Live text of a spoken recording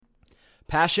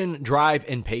Passion, drive,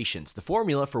 and patience. The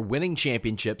formula for winning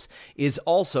championships is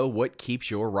also what keeps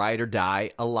your ride or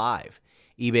die alive.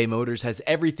 eBay Motors has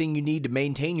everything you need to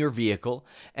maintain your vehicle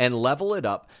and level it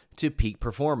up to peak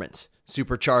performance.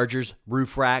 Superchargers,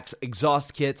 roof racks,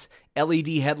 exhaust kits, LED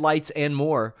headlights, and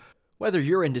more. Whether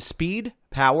you're into speed,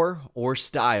 power, or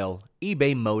style,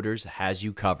 eBay Motors has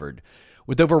you covered.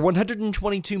 With over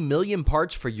 122 million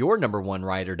parts for your number one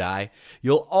ride or die,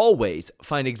 you'll always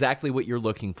find exactly what you're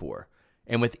looking for.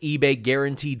 And with eBay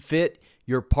Guaranteed Fit,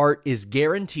 your part is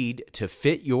guaranteed to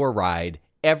fit your ride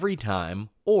every time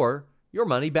or your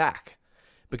money back.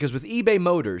 Because with eBay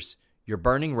Motors, you're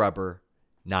burning rubber,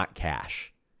 not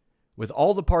cash. With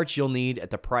all the parts you'll need at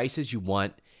the prices you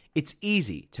want, it's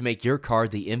easy to make your car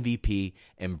the MVP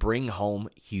and bring home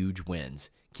huge wins.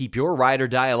 Keep your ride or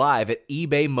die alive at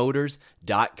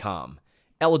ebaymotors.com.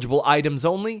 Eligible items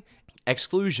only.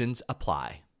 Exclusions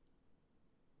apply.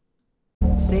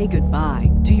 Say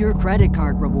goodbye to your credit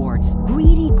card rewards.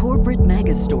 Greedy corporate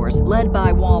mega stores, led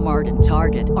by Walmart and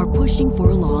Target, are pushing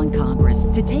for a law in Congress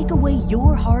to take away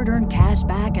your hard-earned cash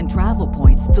back and travel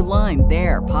points to line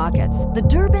their pockets. The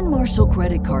Durbin-Marshall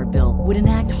credit card bill would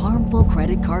enact harmful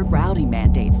credit card routing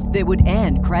mandates that would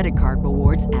end credit card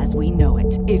rewards as we know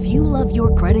it. If you love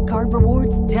your credit card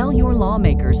rewards, tell your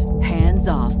lawmakers, hands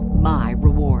off my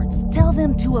rewards. Tell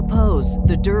them to oppose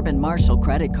the Durbin-Marshall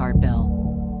credit card bill.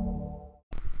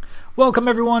 Welcome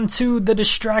everyone to The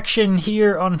Distraction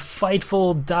here on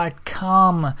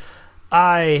Fightful.com.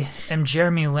 I am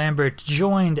Jeremy Lambert,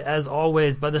 joined as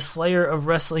always by the Slayer of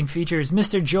Wrestling Features,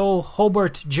 Mr. Joe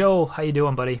Hobart. Joe, how you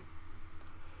doing, buddy?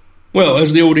 Well,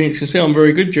 as the audience can see, I'm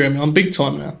very good, Jeremy. I'm big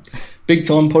time now. Big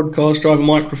time podcaster. I have a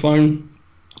microphone.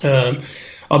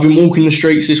 I've been walking the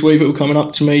streets this week. People coming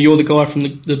up to me. You're the guy from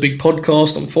the big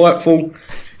podcast on Fightful.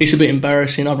 It's a bit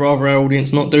embarrassing. I'd rather our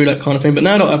audience not do that kind of thing. But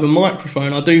now that I have a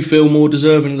microphone, I do feel more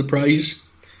deserving of the praise.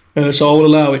 So I will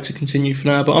allow it to continue for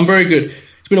now. But I'm very good.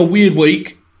 It's been a weird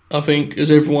week, I think,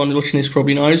 as everyone watching this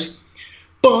probably knows.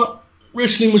 But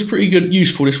wrestling was pretty good,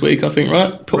 useful this week, I think,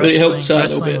 right? Probably helped us out a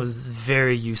little bit. Wrestling was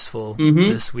very useful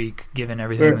this week, given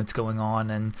everything that's going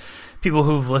on. And people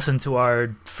who've listened to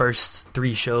our first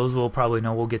 3 shows will probably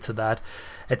know we'll get to that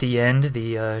at the end,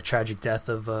 the tragic death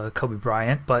of Kobe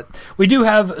Bryant. But we do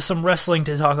have some wrestling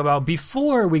to talk about.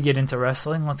 Before we get into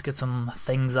wrestling, let's get some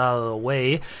things out of the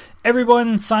way.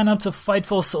 Everyone sign up to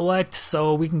Fightful Select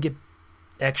so we can get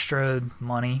extra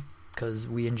money, because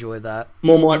we enjoy that.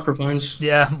 More microphones.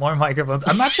 Yeah, more microphones.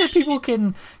 I'm not sure people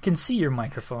can see your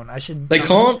microphone. They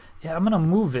can't? Yeah, I'm going to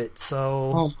move it.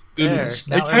 So, oh, goodness.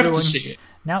 There. They have to see it.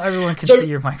 Now everyone can see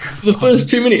your microphone. For the first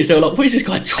 2 minutes, they were like, what is this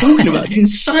guy talking about? He's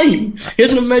insane. He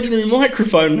has an imaginary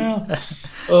microphone now.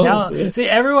 See,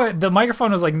 everyone, the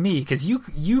microphone was like me, because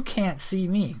you can't see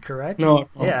me, correct? No.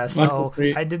 Yeah, so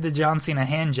I did the John Cena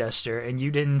hand gesture, and you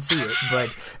didn't see it,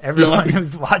 but everyone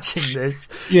who's watching this,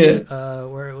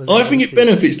 where it was. I think it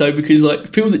benefits, though, because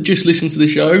like people that just listen to the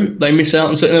show, they miss out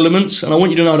on certain elements, and I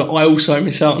want you to know that I also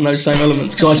miss out on those same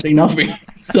elements, because I see nothing.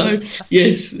 So,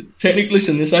 yes, technically,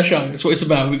 listen, this is our show. That's what it's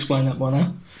about. We'll explain that by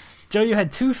now. Joe, you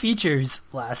had 2 features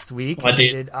last week. I did.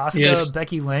 You did Asuka,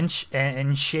 Becky Lynch,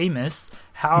 and Sheamus.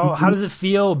 How does it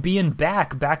feel being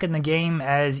back in the game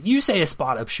as, you say, a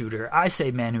spot-up shooter? I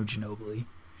say Manu Ginobili.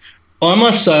 I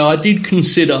must say, I did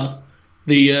consider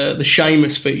the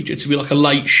Sheamus feature to be like a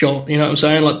late shot. You know what I'm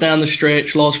saying? Like down the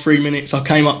stretch, last 3 minutes, I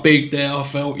came up big there. I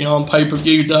felt, on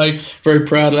pay-per-view day, very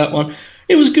proud of that one.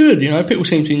 It was good, people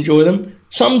seem to enjoy them.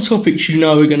 Some topics are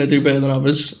going to do better than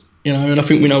others, and I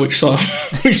think we know which side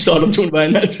I'm talking about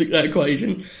in that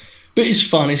equation. But it's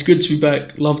fun. It's good to be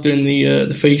back. Love doing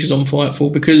the features on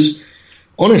Fightful because,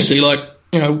 honestly,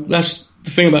 that's the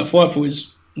thing about Fightful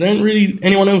is there ain't really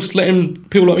anyone else letting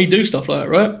people like me do stuff like that,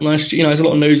 right? Nice, there's a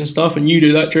lot of news and stuff, and you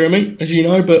do that, Jeremy, as you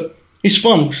know. But it's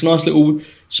fun. It's a nice little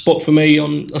spot for me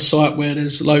on a site where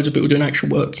there's loads of people doing actual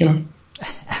work,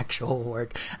 Actual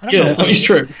work. It's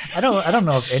true. I don't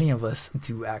know if any of us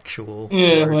do actual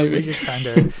work. Maybe. We just kind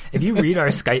of, if you read our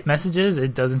Skype messages,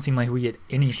 it doesn't seem like we get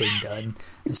anything done.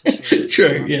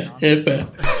 True, fair.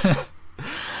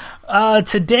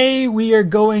 Today we are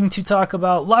going to talk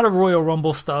about a lot of Royal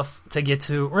Rumble stuff to get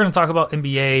to. We're going to talk about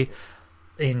NWA,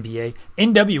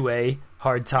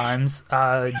 Hard Times.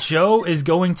 Joe is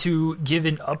going to give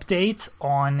an update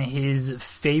on his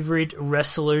favorite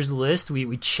wrestlers list.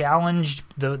 We challenged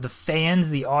the fans,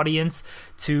 the audience,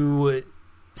 to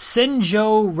send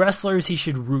Joe wrestlers he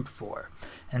should root for,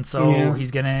 and so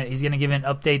he's gonna give an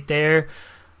update there.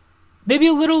 maybe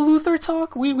a little Luther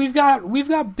talk. We've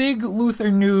got big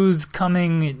Luther news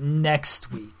coming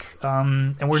next week,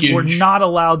 and we're not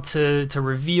allowed to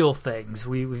reveal things.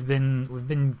 We've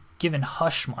been given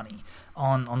hush money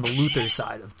on the Luther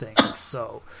side of things,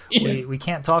 so we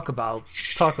can't talk about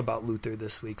Luther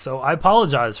this week. So I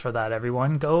apologize for that,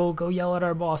 everyone. Go yell at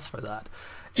our boss for that.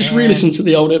 Just re-listen to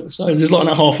the old episodes. There's like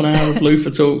half an hour of Luther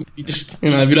talk. You just,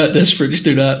 if you're that desperate, just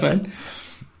do that, man.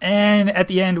 And at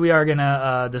the end, we are going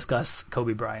to discuss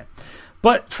Kobe Bryant.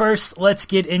 But first, let's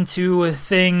get into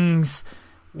things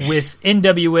with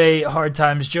NWA Hard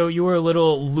Times. Joe, you were a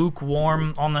little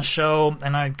lukewarm on the show,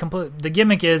 and the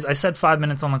gimmick is I set 5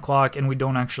 minutes on the clock, and we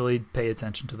don't actually pay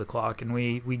attention to the clock, and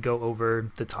we go over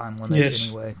the time limit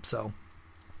anyway. So,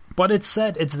 but it's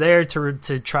set, it's there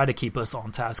to try to keep us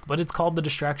on task, but it's called the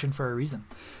distraction for a reason.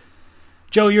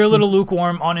 Joe, you're a little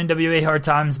lukewarm on NWA Hard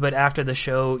Times, but after the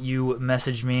show, you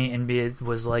messaged me and it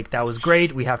was like, that was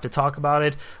great, we have to talk about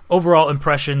it. Overall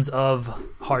impressions of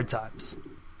Hard Times?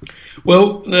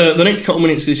 Well, the next couple of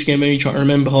minutes of this game made me trying to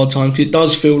remember Hard Times. It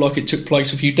does feel like it took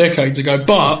place a few decades ago,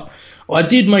 but I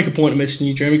did make a point of messaging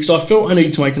you, Jeremy, because I felt I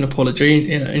needed to make an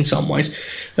apology in some ways.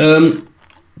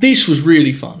 This was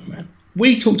really fun, man.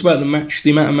 We talked about the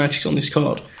amount of matches on this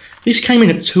card. This came in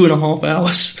at 2.5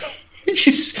 hours. Which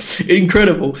is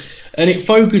incredible, and it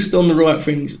focused on the right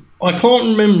things. I can't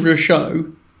remember a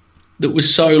show that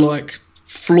was so like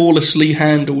flawlessly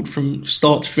handled from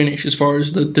start to finish as far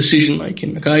as the decision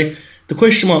making. Okay, the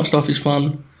question mark stuff is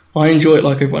fun. I enjoy it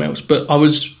like everyone else, but I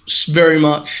was very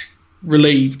much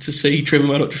relieved to see Trevor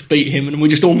Murdoch just beat him, and we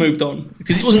just all moved on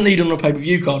because it wasn't needed on a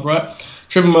pay-per-view card, right?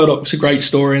 Trevor Murdoch was a great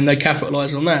story, and they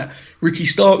capitalised on that. Ricky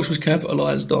Starks was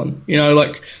capitalised on,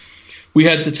 we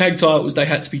had the tag titles, they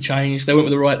had to be changed. They went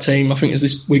with the right team. I think as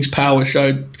this week's Power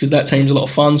showed, because that team's a lot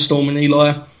of fun, Storm and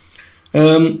Eli.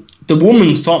 The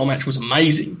women's title match was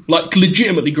amazing. Like,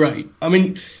 legitimately great. I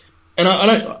mean, and I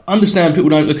don't understand people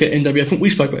don't look at NWA. I think we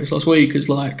spoke about this last week, because,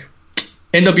 like,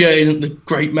 NWA isn't the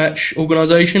great match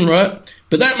organisation, right?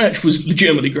 But that match was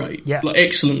legitimately great. Yeah. Like,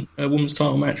 excellent women's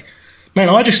title match. Man,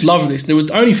 I just love this. There was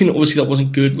the only thing that obviously that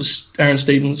wasn't good was Aaron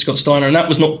Stevens and Scott Steiner, and that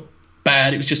was not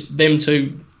bad. It was just them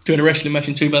two doing a wrestling match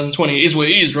in 2020. It is what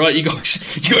it is, right? You got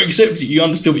to accept it. You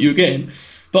understood what you were getting.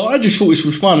 But I just thought this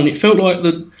was fun, and it felt like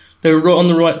they were on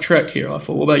the right track here, I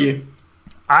thought. What about you?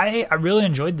 I really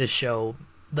enjoyed this show.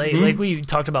 Like we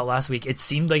talked about last week, it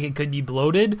seemed like it could be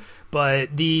bloated,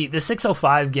 but the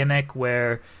 605 gimmick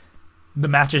where the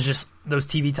matches just, those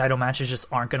TV title matches just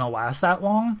aren't going to last that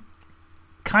long,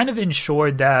 kind of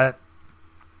ensured that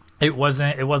it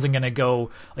wasn't going to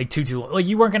go like too long. Like,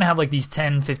 you weren't going to have like these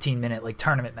 10, 15 minute like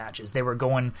tournament matches. They were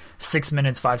going 6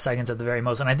 minutes, 5 seconds at the very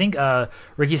most. And I think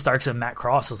Ricky Starks and Matt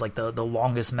Cross was like the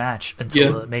longest match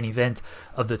until the main event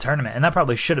of the tournament. And that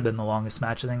probably should have been the longest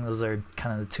match. I think those are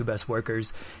kind of the two best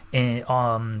workers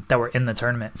that were in the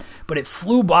tournament. But it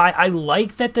flew by. I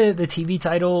like that the TV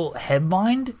title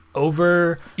headlined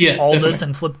over Aldis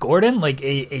and Flip Gordon. Like,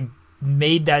 it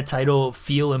made that title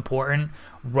feel important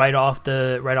right off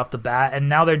the bat, and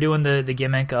now they're doing the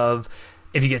gimmick of,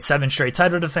 if you get 7 straight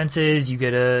title defenses, you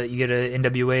get a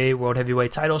NWA World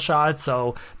Heavyweight title shot,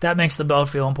 so that makes the belt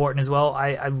feel important as well.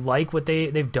 I like what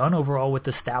they've done overall with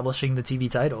establishing the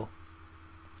TV title.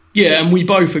 Yeah, and we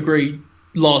both agreed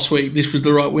last week this was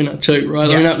the right winner too, right?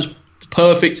 Yes. I mean, that was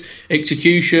perfect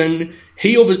execution.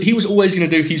 He was always going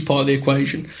to do his part of the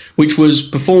equation, which was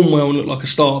perform well and look like a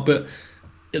star, but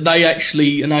they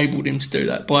actually enabled him to do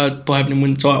that by having him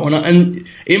win the title. And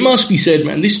it must be said,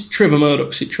 man, this Trevor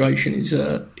Murdoch situation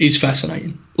is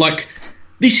fascinating. Like,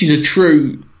 this is a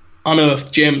true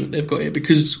unearthed gem that they've got here,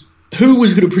 because who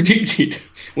was going to predict it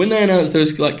when they announced they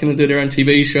was like going to do their own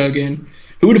TV show again?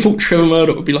 Who would have thought Trevor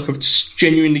Murdoch would be like a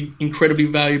genuinely incredibly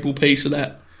valuable piece of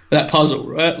that puzzle,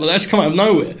 right? Like, that's come out of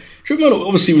nowhere. Trevor Murdoch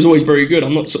obviously was always very good.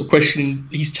 I'm not sort of questioning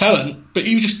his talent, but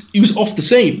he was off the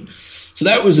scene. So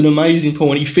that was an amazing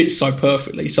point. He fits so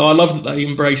perfectly. So I love that they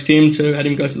embraced him too, had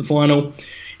him go to the final.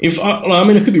 I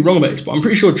mean, I could be wrong about this, but I'm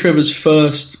pretty sure Trevor's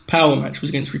first power match was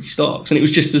against Ricky Starks, and it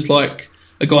was just as like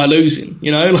a guy losing,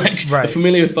 a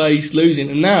familiar face losing.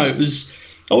 And now I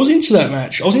was into that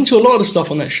match. I was into a lot of the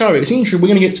stuff on that show. It's interesting. We're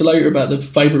going to get to later about the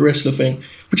favourite wrestler thing,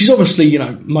 which is obviously,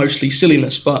 mostly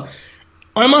silliness. But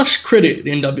I must credit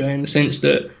the NWA in the sense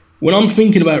that when I'm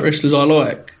thinking about wrestlers I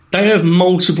like, they have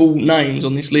multiple names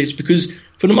on this list, because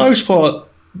for the most part,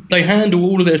 they handle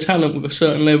all of their talent with a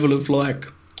certain level of like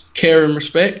care and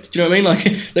respect. Do you know what I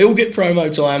mean? Like, they all get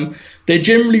promo time. They're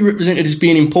generally represented as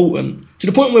being important, to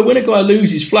the point where when a guy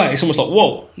loses flat, it's almost like,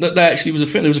 whoa, that actually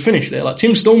there was a finish there. Like,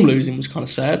 Tim Storm losing was kind of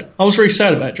sad. I was very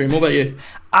sad about it, Dream. What about you?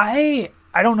 I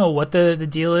I don't know what the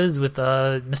deal is with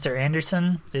Mr.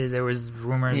 Anderson. There was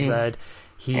rumors that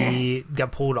he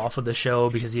got pulled off of the show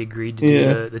because he agreed to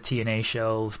do the TNA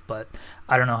show, but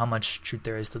I don't know how much truth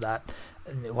there is to that.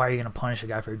 Why are you going to punish a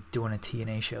guy for doing a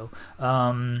TNA show?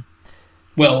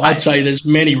 Well, I'd say there's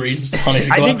many reasons to punish a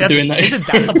guy for doing that. Isn't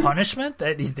that the punishment,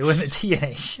 that he's doing the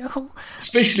TNA show?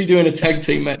 Especially doing a tag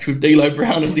team match with D'Lo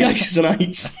Brown as the Aces and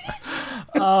Eights.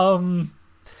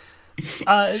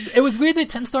 It was weird that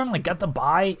Tim Storm got the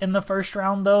bye in the first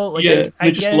round though.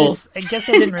 I guess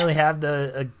they didn't really have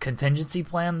a contingency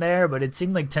plan there, but it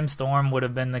seemed like Tim Storm would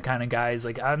have been the kind of guys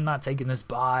I'm not taking this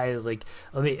bye.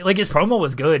 His promo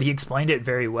was good. He explained it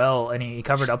very well and he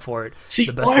covered up for it. See,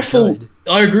 the best he could.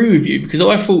 I agree with you because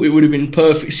I thought it would have been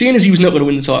perfect. Seeing as he was not going to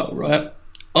win the title, right?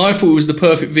 I thought it was the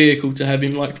perfect vehicle to have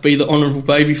him be the honourable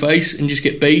babyface and just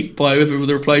get beat by whoever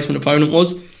the replacement opponent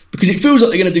was. Because it feels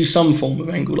like they're going to do some form of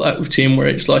angle like with Tim, where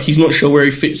it's he's not sure where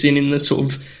he fits in the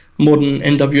sort of modern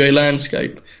NWA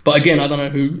landscape. But again, I don't know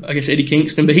who, I guess Eddie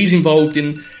Kingston, but he's involved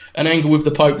in an angle with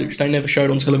the Pope which they never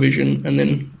showed on television and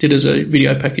then did as a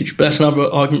video package. But that's another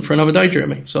argument for another day,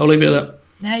 Jeremy. So I'll leave it at that.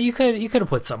 Yeah, you could have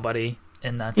put somebody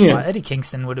in that spot. Yeah. Eddie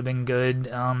Kingston would have been good.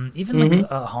 Even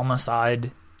a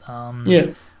Homicide.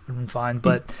 Would have been fine,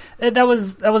 but that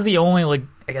was the only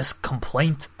I guess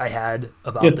complaint I had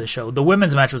about the show. The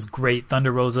women's match was great.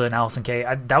 Thunder Rosa and Allison Kay.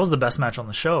 That was the best match on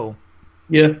the show.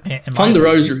 Yeah, Thunder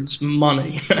Rosa is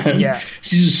money. Yeah,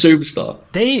 she's a superstar.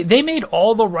 They made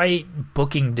all the right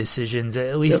booking decisions,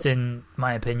 at least in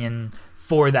my opinion,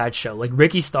 for that show.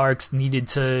 Ricky Starks needed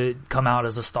to come out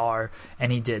as a star,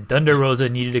 and he did. Thunder Rosa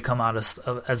needed to come out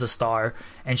as a star,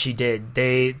 and she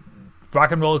did.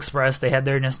 Rock and Roll Express, they had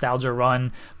their nostalgia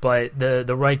run, but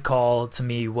the right call to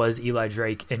me was Eli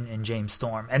Drake and James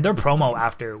Storm. And their promo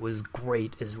after was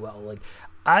great as well.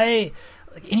 Any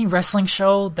wrestling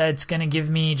show that's going to give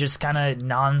me just kind of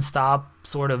nonstop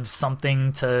sort of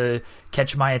something to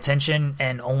catch my attention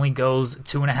and only goes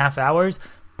 2.5 hours,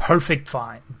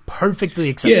 perfectly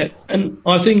acceptable. Yeah, and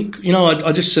I think,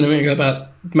 I just said a minute ago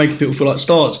about making people feel like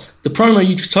stars. The promo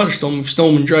you just touched on with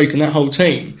Storm and Drake and that whole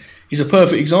team is a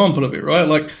perfect example of it,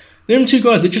 right? Them two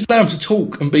guys, they just allow them to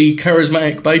talk and be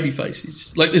charismatic baby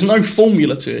faces. There's no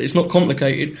formula to it. It's not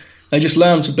complicated. They just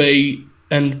allow them to be,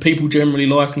 and people generally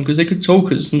like them because they're good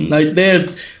talkers. And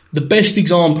they're the best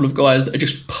example of guys that are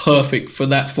just perfect for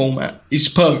that format. It's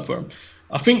perfect for them.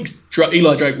 I think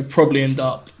Eli Drake will probably end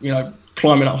up,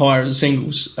 climbing up higher as a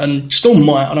singles. And Storm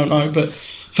might, I don't know. But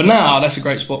for now, that's a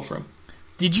great spot for him.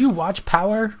 Did you watch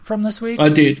Power from this week? I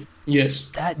did. Yes.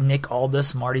 That Nick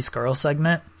Aldis, Marty Scurll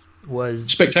segment was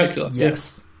spectacular.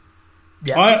 Yes.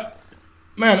 Yeah.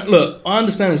 Look, I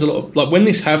understand there's a lot of, when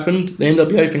this happened, the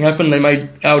NWA thing happened, they made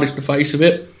Aldis the face of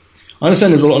it. I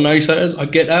understand there's a lot of naysayers. I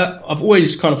get that. I've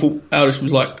always kind of thought Aldis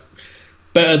was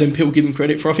better than people give him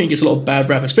credit for. I think he gets a lot of bad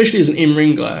rap, especially as an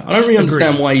in-ring guy. I don't really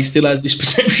understand why he still has this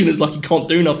perception as he can't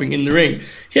do nothing in the ring.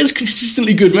 He has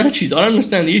consistently good matches. I don't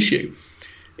understand the issue.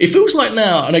 It feels like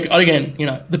now, and again,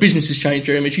 the business has changed,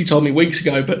 Jeremy, which you told me weeks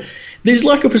ago, but there's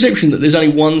a perception that there's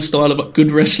only one style of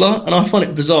good wrestler, and I find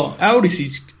it bizarre. Aldis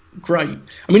is great.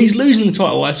 I mean, he's losing the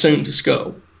title, I assume, to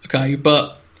Scurll, okay,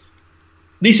 but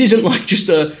this isn't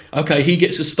just he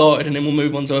gets us started and then we'll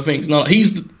move on to other things. No,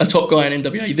 he's a top guy in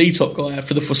NWA, the top guy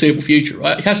for the foreseeable future,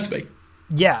 right? He has to be.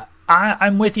 Yeah,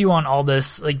 I'm with you on all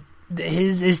this.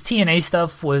 His TNA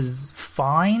stuff was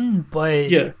fine, but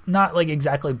not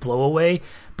exactly blow away.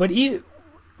 But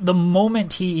the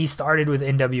moment he started with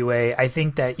NWA, I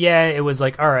think that it was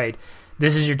all right,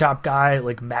 this is your top guy,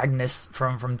 Magnus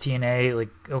from TNA,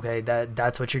 okay,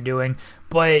 that's what you're doing.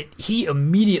 But he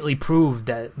immediately proved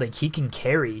that he can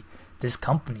carry this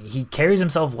company. He carries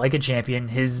himself like a champion.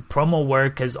 His promo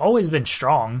work has always been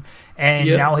strong, and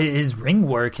now his ring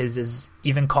work is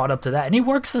even caught up to that. And he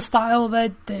works the style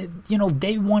that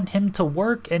they want him to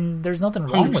work, and there's nothing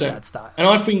wrong 100%. With that style. And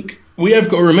I think we have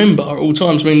got to remember at all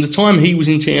times, the time he was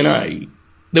in TNA,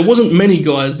 there wasn't many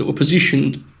guys that were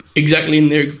positioned exactly in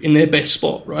their best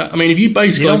spot, right? I mean, if you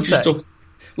base guys just off,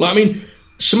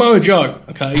 Samoa Joe,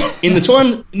 okay, in the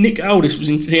time Nick Aldis was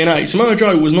in TNA, Samoa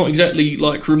Joe was not exactly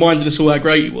reminding us all how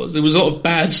great he was. There was a lot of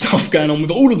bad stuff going on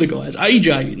with all of the guys.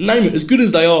 AJ, name it, as good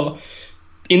as they are,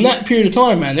 in that period of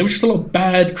time, man, there was just a lot of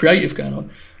bad creative going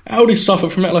on. Aldis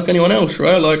suffered from that like anyone else,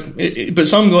 right? But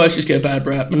some guys just get a bad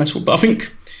rap, and that's what. But I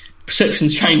think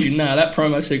perception's changing now. That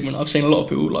promo segment, I've seen a lot of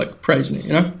people praising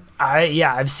it,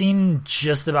 I've seen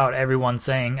just about everyone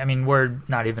saying, we're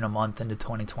not even a month into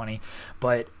 2020,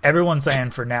 but everyone's saying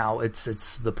for now it's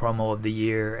the promo of the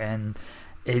year, and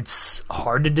it's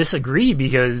hard to disagree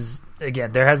because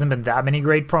again, there hasn't been that many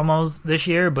great promos this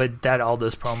year, but that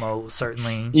Aldous promo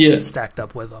certainly stacked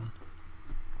up with them.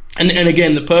 And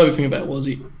again, the perfect thing about it was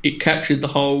it captured the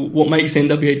whole, what makes the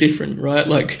NWA different, right?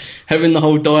 Like, having the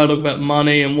whole dialogue about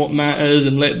money and what matters,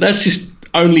 and that's just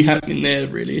only happening there,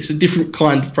 really. It's a different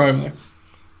kind of promo.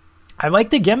 I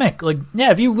like the gimmick. Like,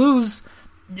 yeah, if you lose,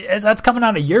 that's coming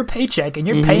out of your paycheck, and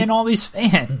you're paying all these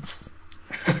fans.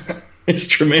 It's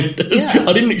tremendous. Yeah.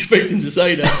 I didn't expect him to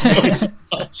say that.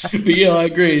 But yeah, I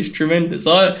agree. It's tremendous.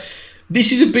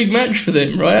 This is a big match for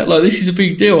them, right? Like, this is a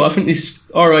big deal. I think this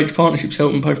ROH partnership's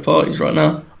helping both parties right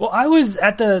now. Well, I was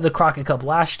at the Crockett Cup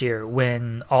last year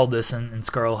when Aldous and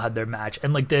Skrull had their match,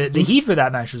 and like the heat for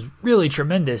that match was really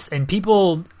tremendous. And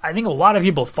people, I think a lot of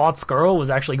people thought Skrull was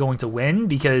actually going to win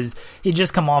because he'd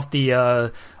just come off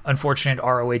the unfortunate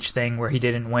ROH thing where he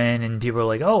didn't win, and people were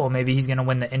like, oh, well, maybe he's going to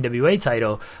win the NWA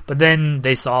title. But then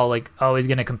they saw like, oh, he's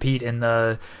going to compete in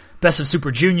the Best of Super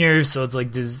Juniors, so it's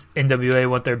like, does NWA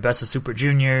want their Best of Super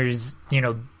Juniors? You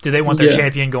know, do they want their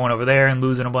champion going over there and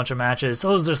losing a bunch of matches?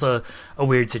 So it was just a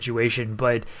weird situation,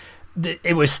 but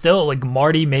it was still, like,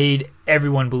 Marty made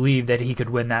everyone believe that he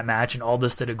could win that match, and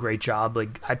Aldous did a great job.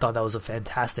 Like, I thought that was a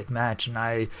fantastic match,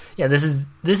 and this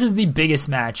is the biggest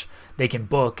match they can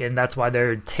book, and that's why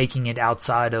they're taking it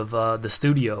outside of the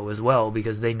studio as well,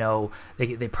 because they know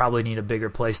they probably need a bigger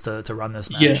place to run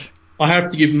this match. Yeah. I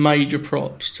have to give major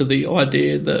props to the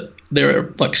idea that there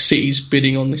are like cities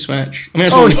bidding on this match. I mean,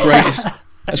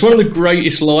 that's one of the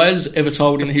greatest lies ever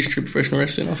told in the history of professional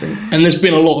wrestling, I think. And there's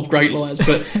been a lot of great lies,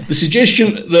 but the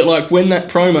suggestion that like when that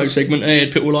promo segment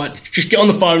aired, people were like, just get on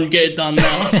the phone and get it done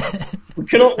now. We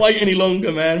cannot wait any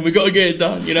longer, man. We got to get it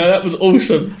done. You know, that was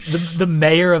awesome. The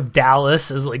mayor of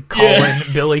Dallas is like calling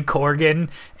Billy Corgan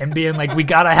and being like, we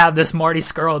got to have this Marty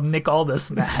Scurll Nick Aldis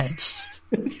match.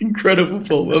 It's incredible,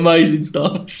 Paul. Amazing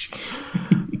stuff.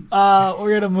 We're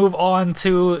going to move on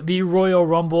to the Royal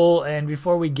Rumble, and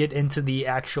before we get into the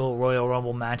actual Royal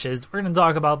Rumble matches, we're going to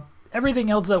talk about everything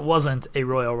else that wasn't a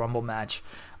Royal Rumble match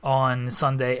on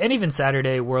Sunday, and even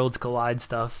Saturday, Worlds Collide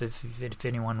stuff, if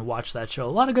anyone watched that show.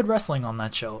 A lot of good wrestling on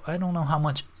that show. I don't know how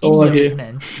much it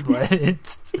meant,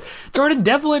 but Jordan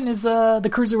Devlin is the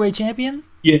Cruiserweight champion?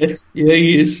 Yes, yeah,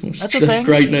 he is. That's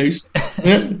great news.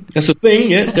 Yeah, that's a thing,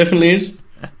 yeah, definitely is.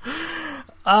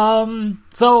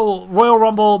 So Royal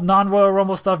Rumble, non-Royal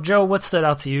Rumble stuff. Joe, what stood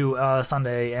out to you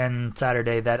Sunday and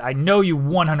Saturday that I know you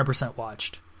 100%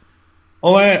 watched?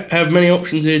 I have many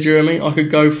options here, Jeremy. I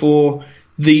could go for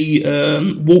the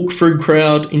walk-through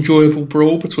crowd enjoyable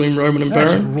brawl between Roman and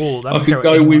Baron. I could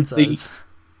go with the...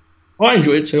 I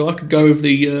enjoy it too. I could go with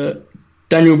the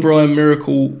Daniel Bryan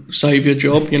Miracle Savior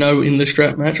job, you know, in the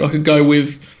strap match. I could go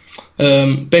with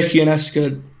Becky and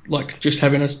Asuka, like, just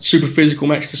having a super physical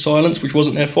match to silence, which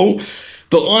wasn't their fault.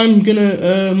 But I'm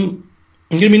gonna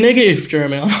be negative,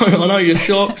 Jeremy. I know you're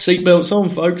shocked. Seatbelts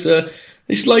on, folks.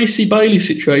 This Lacey Bayley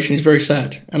situation is very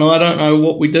sad, and I don't know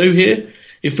what we do here.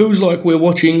 It feels like we're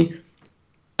watching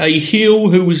a heel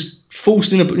who was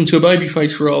forced into a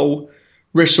babyface role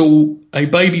wrestle a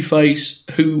babyface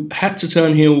who had to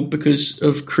turn heel because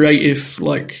of creative,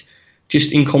 like,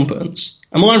 just incompetence.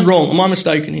 Am I wrong? Am I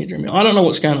mistaken here, Jeremy? I don't know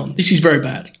what's going on. This is very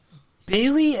bad.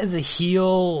 Bayley as a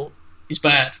heel, it's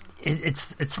bad.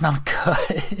 It's not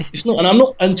good. It's not, and I'm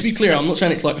not. And to be clear, I'm not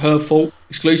saying it's like her fault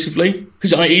exclusively,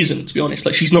 because it isn't. To be honest,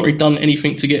 like, she's not really done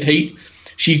anything to get heat.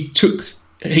 She took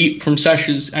heat from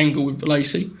Sasha's angle with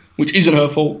Lacey, which isn't her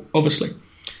fault, obviously.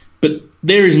 But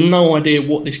there is no idea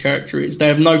what this character is. They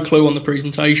have no clue on the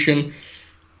presentation.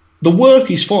 The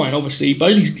work is fine, obviously.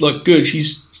 Bayley's like good.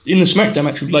 She's in the SmackDown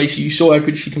match with Lacey. You saw how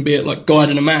good she can be at like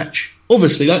guiding a match.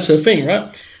 Obviously, that's her thing,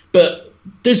 right? But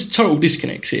there's total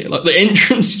disconnects here. Like, the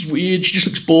entrance is weird. She just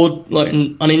looks bored, like,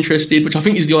 and uninterested, which I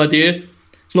think is the idea.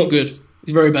 It's not good.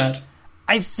 It's very bad.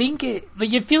 I think it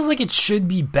feels like it should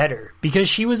be better because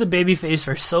she was a babyface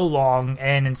for so long,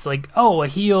 and it's like, oh, a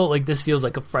heel, like, this feels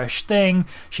like a fresh thing.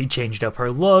 She changed up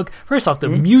her look. First off, the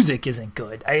music isn't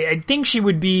good. I think she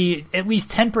would be at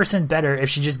least 10% better if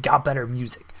she just got better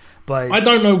music. But I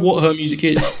don't know what her music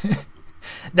is.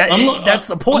 That's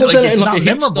the point. Like, it's not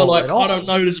memorable at all. I don't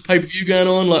know there's a pay-per-view going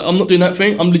on. Like, I'm not doing that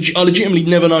thing. I legitimately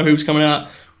never know who's coming out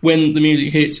when the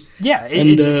music hits. Yeah,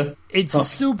 it's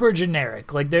super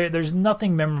generic. Like, there's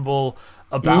nothing memorable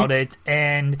about it,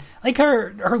 and like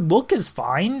her look is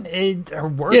fine. Her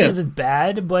work isn't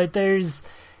bad, but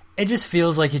it just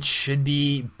feels like it should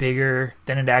be bigger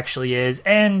than it actually is.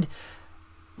 And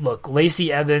look,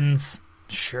 Lacey Evans,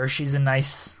 sure, she's a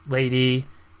nice lady.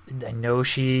 I know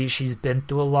she's been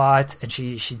through a lot, and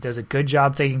she does a good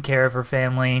job taking care of her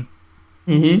family.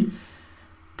 Mm-hmm.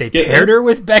 They paired her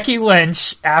with Becky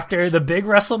Lynch after the big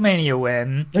WrestleMania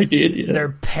win. They did, yeah. They're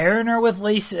pairing her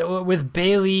with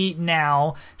Bayley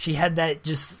now. She had that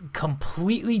just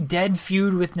completely dead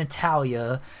feud with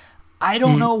Natalya. I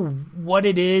don't know what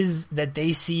it is that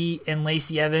they see in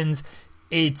Lacey Evans.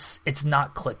 It's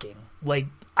not clicking. Like,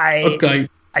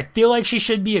 I feel like she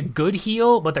should be a good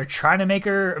heel, but they're trying to make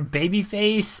her a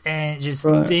babyface, and just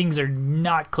things are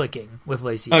not clicking with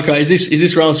Lacey. Okay, is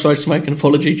this where I'm supposed to make an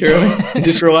apology, Jeremy? Is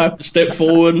this where I have to step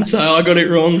forward and say I got it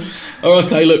wrong? Oh,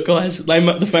 okay, look, guys,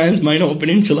 the fans may not have been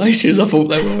into Lacey as I thought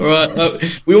they were. All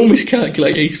right, we all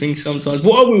miscalculate these things sometimes.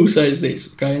 What I will say is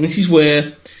this, okay, and this is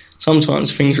where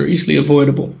sometimes things are easily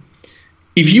avoidable.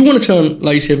 If you want to turn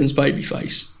Lacey Evans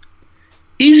babyface,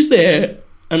 is there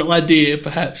an idea,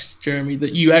 perhaps, Jeremy,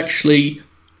 that you actually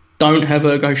don't have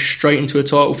her go straight into a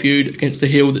title feud against a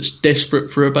heel that's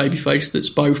desperate for a babyface that's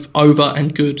both over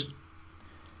and good?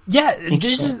 Yeah,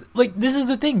 this is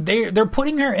the thing. They're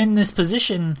putting her in this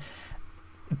position.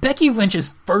 Becky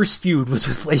Lynch's first feud was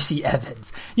with Lacey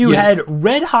Evans. You had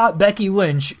red hot Becky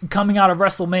Lynch coming out of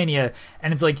WrestleMania,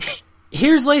 and it's like,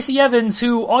 here's Lacey Evans,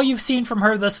 who all you've seen from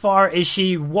her thus far is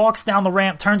she walks down the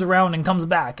ramp, turns around, and comes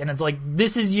back. And it's like,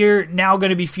 this is you're now going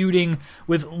to be feuding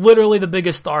with literally the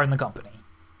biggest star in the company.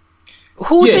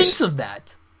 Who thinks of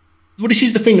that? Well, this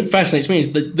is the thing that fascinates me,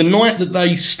 is that the night that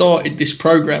they started this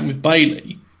program with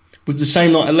Bayley was the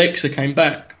same night Alexa came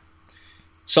back.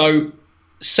 So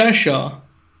Sasha,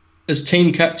 as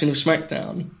team captain of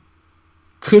SmackDown,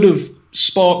 could have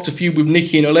sparked a feud with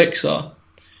Nikki and Alexa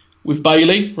with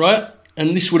Bayley, right?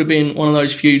 And this would have been one of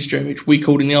those feuds, Jeremy, which we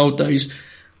called in the old days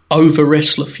over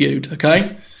wrestler feud,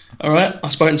 okay? All right?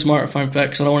 I've spoken to Microphone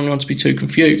Facts, I don't want anyone to be too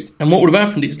confused. And what would have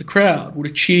happened is the crowd would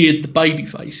have cheered the baby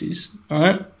faces, all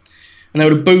right? And they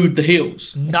would have booed the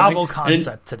heels. Okay? Novel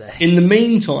concept today. In the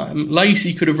meantime,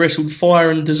 Lacey could have wrestled Fire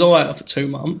and Desire for 2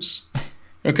 months,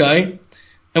 okay?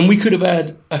 And we could have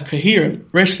had a coherent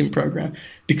wrestling program.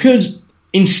 Because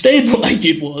instead what they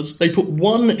did was they put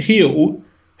one heel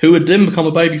who had then become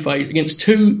a babyface against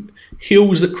 2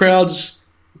 heels that crowds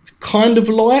kind of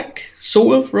like,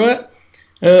 sort of, right?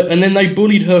 And then they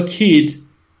bullied her kid,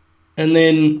 and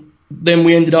then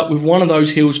we ended up with one of those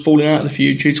heels falling out of the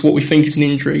feud due to what we think is an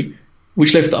injury,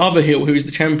 which left the other heel, who is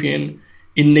the champion,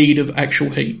 in need of actual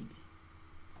heat.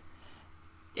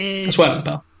 That's what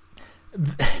happened,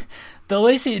 pal.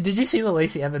 Did you see the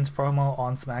Lacey Evans promo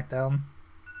on SmackDown?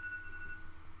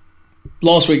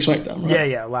 Last week's SmackDown,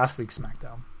 right? Yeah, last week's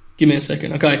SmackDown. Give me a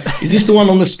second. Okay, is this the one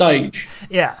on the stage?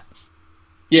 Yeah.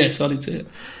 Yes, I did see it.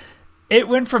 It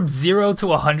went from 0 to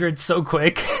 100 so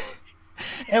quick.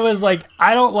 It was like,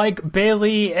 I don't like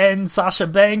Bayley and Sasha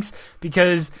Banks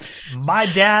because my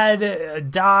dad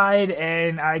died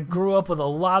and I grew up with a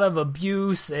lot of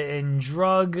abuse and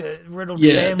drug-riddled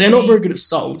family. Yeah, they're not very good at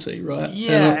subtlety, right?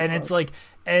 Yeah, and it's like,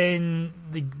 and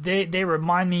they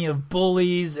remind me of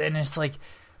bullies, and it's like,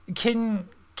 can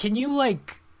you,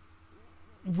 like,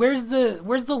 where's the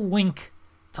link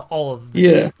to all of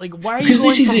this? Yeah. Like, why are you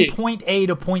going from point A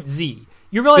to point Z?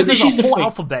 You realize there's a whole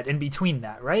alphabet in between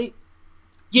that, right?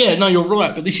 Yeah, no, you're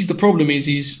right, but this is the problem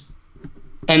is,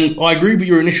 and I agree with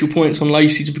your initial points on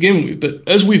Lacey to begin with, but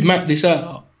as we've mapped this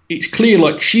out, it's clear,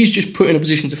 like, she's just put in a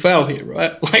position to fail here,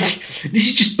 right? Like, this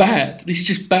is just bad. This is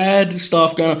just bad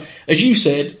stuff going on. As you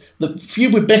said, the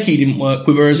feud with Becky didn't work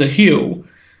with her as a heel.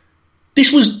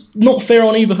 This was not fair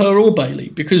on either her or Bayley,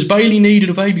 because Bayley needed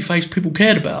a babyface people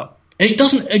cared about. And it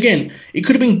doesn't, again, it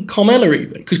could have been Carmella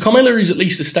even, because Carmella is at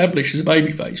least established as a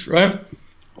babyface, right?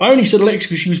 I only said Alexa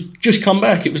because she was just come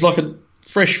back. It was like a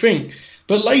fresh thing.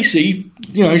 But Lacey,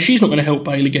 you know, she's not going to help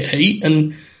Bayley get heat,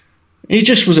 and it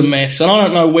just was a mess. And I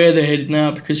don't know where they're headed now,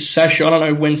 because Sasha, I don't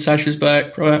know when Sasha's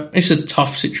back, right? It's a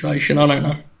tough situation. I don't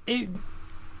know.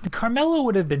 Carmella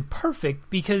would have been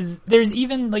perfect, because there's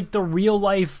even, like, the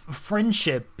real-life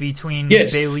friendship between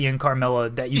Bayley and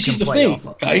Carmella that you can play off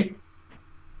of. Okay?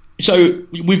 So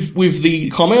with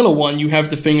the Carmella one, you have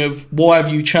the thing of, why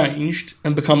have you changed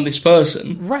and become this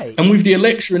person? Right. And with the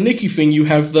Alexa and Nikki thing, you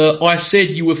have the, I said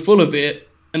you were full of it,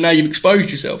 and now you've exposed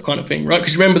yourself kind of thing, right?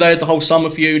 Because remember, they had the whole summer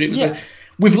feud. It was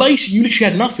with Lacey, you literally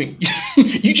had nothing.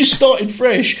 You just started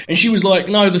fresh, and she was like,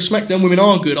 no, the SmackDown women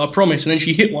are good, I promise. And then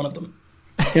she hit one of them.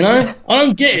 You know? I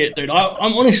don't get it, dude.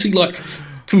 I'm honestly, like,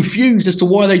 confused as to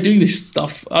why they do this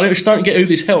stuff. I just don't get who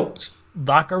this helped.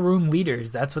 Locker room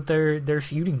leaders, that's what they're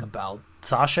feuding about.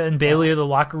 Sasha and Bayley are the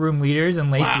locker room leaders,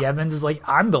 and Lacey Evans is like,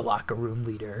 I'm the locker room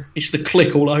leader. It's the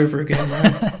click all over again,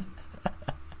 man.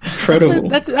 Incredible.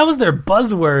 That was their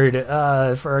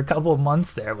buzzword for a couple of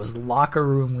months there, was locker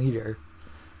room leader.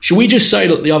 Should we just say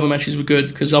that the other matches were good,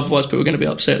 because otherwise people are going to be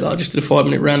upset that I just did a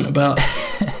 5-minute rant about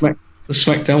the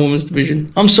SmackDown Women's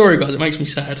Division. I'm sorry, guys, it makes me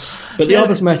sad. But the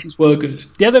other matches were good.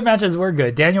 The other matches were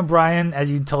good. Daniel Bryan, as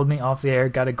you told me off the air,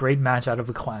 got a great match out of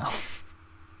a clown.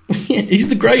 Yeah, he's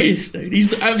the greatest, dude. He's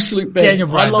the absolute best. Daniel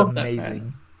Bryan's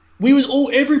amazing.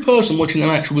 Every person watching the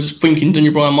match was thinking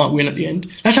Daniel Bryan might win at the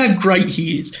end. That's how great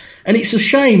he is. And it's a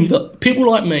shame that people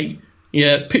like me,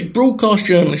 broadcast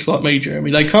journalists like me,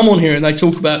 Jeremy, they come on here and they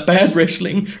talk about bad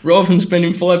wrestling rather than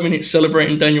spending 5 minutes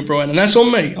celebrating Daniel Bryan. And that's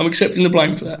on me. I'm accepting the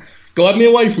blame for that. Guide me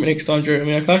away from it next time,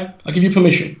 Jeremy, okay? I'll give you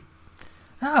permission.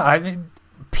 No, I mean,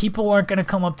 people aren't going to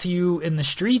come up to you in the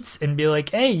streets and be like,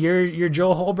 hey, you're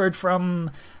Joe Holbert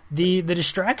from the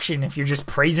Distraction if you're just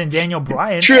praising Daniel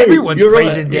Bryan. True, everyone's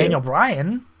praising Daniel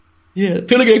Bryan. Yeah,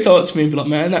 people are going to come up to me and be like,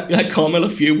 man, that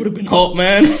Carmella feud would have been hot,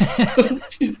 man.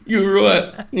 You were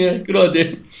right. Yeah, good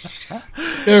idea.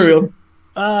 Carry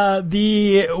on.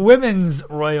 The Women's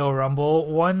Royal Rumble,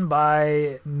 won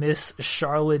by Miss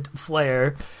Charlotte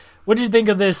Flair. What did you think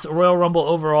of this Royal Rumble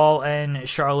overall and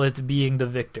Charlotte being the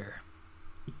victor?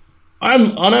 I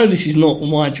know this is not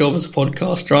my job as a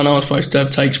podcaster. I know I'm supposed to have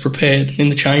takes prepared in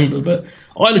the chamber, but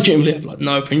I legitimately have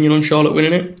no opinion on Charlotte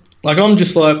winning it. I'm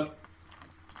just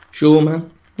sure,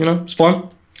 man. It's fine.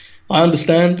 I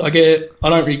understand. I get it. I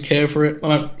don't really care for it.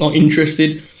 I'm not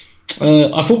interested.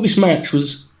 I thought this match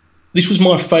was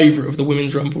my favourite of the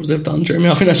women's rumbles they've done, Jeremy.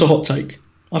 I think that's a hot take.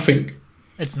 I think.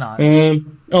 It's not.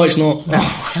 Oh, it's not.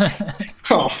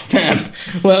 Oh, damn.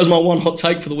 Well, that was my one hot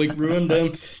take for the week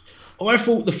ruined. I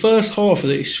thought the first half of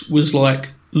this was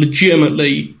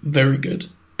legitimately very good.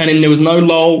 And then there was no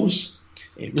lulls.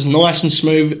 It was nice and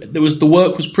smooth. The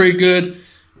work was pretty good.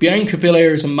 Bianca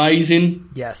Belair is amazing.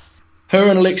 Yes. Her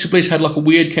and Alexa Bliss had a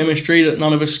weird chemistry that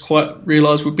none of us quite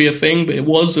realised would be a thing, but it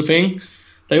was a thing.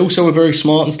 They also were very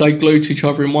smart and stayed glued to each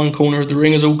other in one corner of the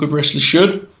ring, as all good wrestlers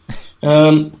should.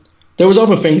 There was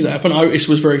other things that happened. Otis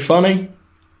was very funny.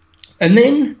 And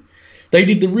then they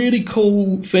did the really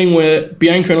cool thing where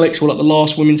Bianca and Alexa were the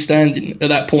last women standing at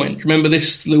that point. Remember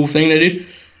this little thing they did?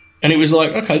 And it was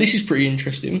okay, this is pretty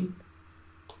interesting.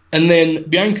 And then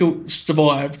Bianca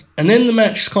survived. And then the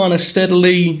match kind of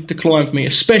steadily declined for me,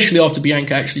 especially after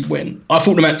Bianca actually went. I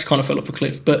thought the match kind of fell off a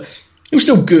cliff, but it was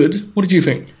still good. What did you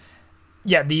think?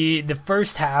 Yeah, the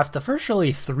first half, the first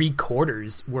really 3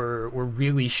 quarters were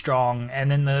really strong.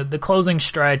 And then the closing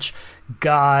stretch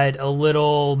got a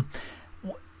little...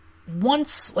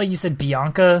 Once, like you said,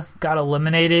 Bianca got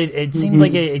eliminated, it seemed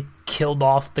like it killed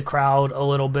off the crowd a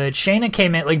little bit. Shayna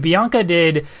came in, Bianca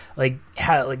did,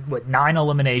 had 9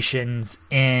 eliminations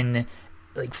in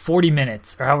 40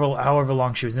 minutes, or however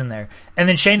long she was in there. And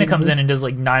then Shayna comes in and does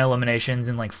 9 eliminations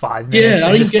in 5 minutes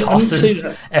and just tosses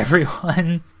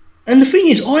everyone. And the thing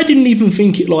is, I didn't even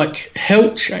think it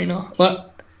helped Shayna.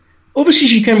 Obviously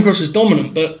she came across as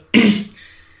dominant, but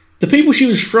the people she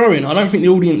was throwing, I don't think the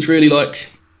audience really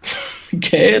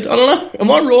cared. I don't know.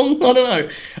 Am I wrong? I don't know.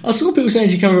 I saw people saying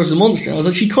she came across as a monster. And I was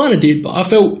like, she kind of did, but I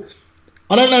don't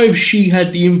know if she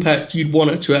had the impact you'd want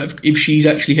her to have if she's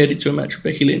actually headed to a match with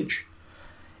Becky Lynch.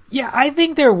 Yeah, I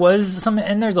think there was some,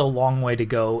 and there's a long way to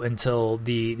go until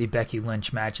the Becky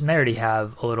Lynch match, and they already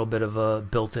have a little bit of a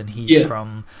built-in heat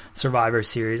from Survivor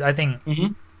Series. I think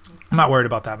I'm not worried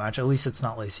about that match. At least it's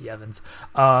not Lacey Evans.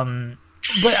 But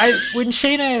when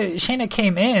Shayna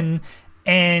came in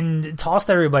and tossed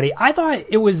everybody, I thought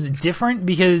it was different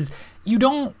because you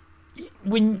don't.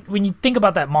 When you think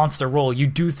about that monster role, you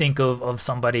do think of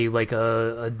somebody like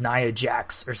a Nia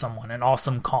Jax or someone, an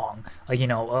Awesome Kong,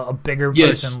 a bigger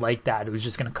person like that who's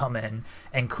just going to come in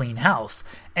and clean house.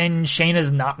 And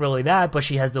Shayna's not really that, but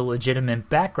she has the legitimate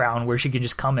background where she can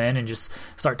just come in and just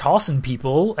start tossing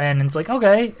people, and it's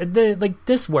okay,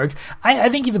 this works. I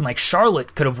think even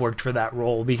Charlotte could have worked for that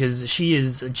role because she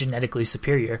is genetically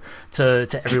superior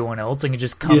to everyone else and can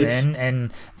just come in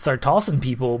and start tossing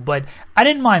people. But I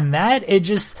didn't mind that.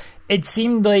 It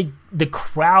seemed like the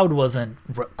crowd wasn't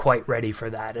quite ready for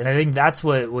that. And I think that's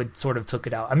what sort of took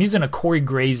it out. I'm using a Corey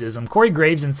Gravesism. Corey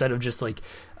Graves, instead of just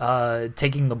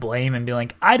taking the blame and being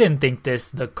like, I didn't think this,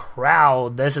 the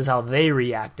crowd, this is how they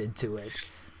reacted to it.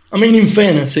 I mean, in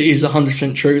fairness, it is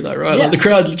 100% true though, right? Yeah. The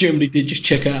crowd legitimately did just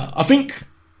check out. I think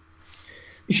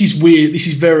this is weird. This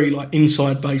is very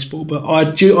inside baseball, but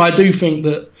I do think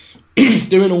that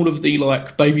doing all of the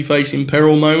babyface in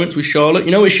peril moments with Charlotte,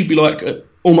 where she'd be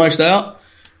almost out,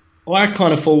 I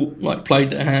kind of thought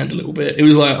played their hand a little bit. It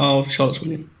was oh, Charlotte's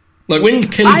winning. When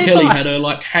Kelly had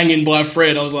her hanging by a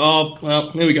thread, I was oh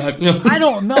well, here we go. I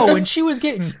don't know, when she was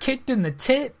getting kicked in the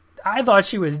tit, I thought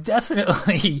she was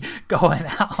definitely going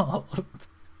out.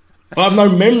 I have no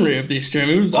memory of this,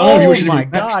 Jeremy. Oh my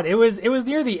God! It was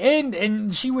near the end,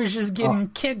 and she was just getting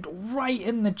kicked right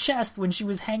in the chest when she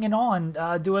was hanging on,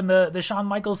 doing the Shawn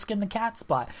Michaels skin the cat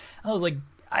spot. I was like,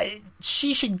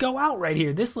 she should go out right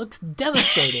here. This looks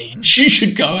devastating. She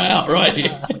should go out right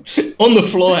here on the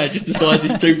fly. Just decides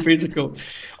it's too physical.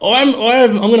 I'm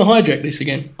going to hijack this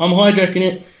again. I'm hijacking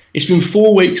it. It's been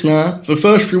 4 weeks now. For the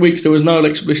first 3 weeks, there was no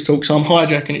Alexa Bliss talk, so I'm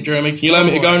hijacking it, Jeremy. Can you allow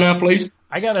me to go now, please?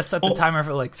 I got to set the timer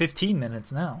for like 15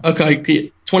 minutes now.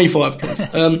 Okay, 25,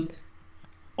 please.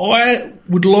 I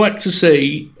would like to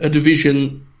see a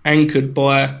division anchored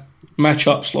by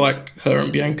matchups like her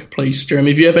and Bianca, please,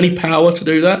 Jeremy. If you have any power to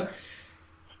do that.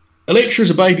 Alexa as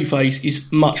a babyface is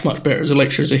much, much better as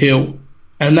Alexa as a heel,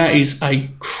 and that is a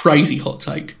crazy hot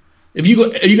take. Are you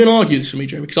going to argue this with me,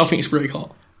 Jeremy? Because I think it's really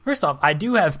hot. First off, I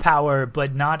do have power,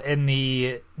 but not in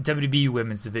the WWE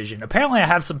women's division. Apparently, I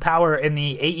have some power in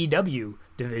the AEW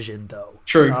division, though.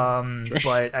 True.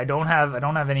 But I don't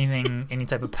have any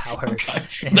type of power. Okay.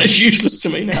 That's useless to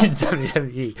me now. In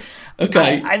WWE.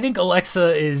 Okay. I think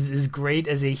Alexa is great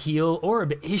as a heel, or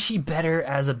is she better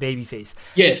as a babyface?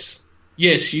 Yes,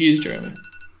 she is, Jeremy.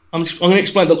 I'm going to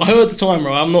explain that. I heard the timer.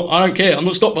 I don't care. I'm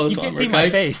not stopped by the timer. You can't see my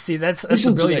face. See, that's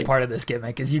the brilliant part of this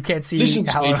gimmick is you can't see how. Listen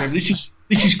to me,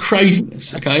 this is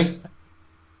craziness. Okay.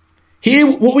 Here,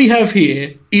 what we have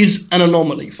here is an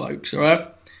anomaly, folks. All right.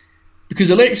 Because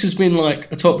Alexa's been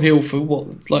like a top heel for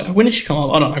what? Like when did she come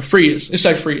up? I don't know. 3 years. Let's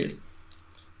say 3 years.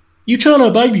 You turn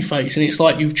her babyface, and it's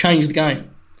like you've changed the game.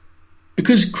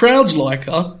 Because crowds like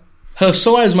her. Her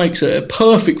size makes her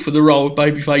perfect for the role of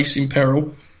babyface in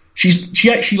peril. She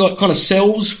actually like kind of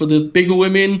sells for the bigger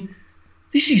women.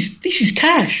 This is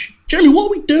cash. Jeremy, what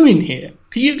are we doing here?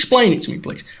 Can you explain it to me,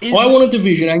 please? I want a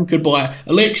division anchored by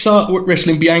Alexa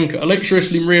wrestling Bianca, Alexa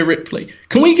wrestling Rhea Ripley.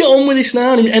 Can we get on with this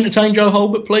now and entertain Joe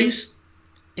Holbert, please?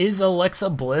 Is Alexa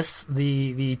Bliss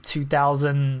the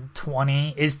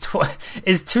 2020 is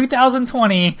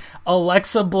 2020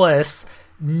 Alexa Bliss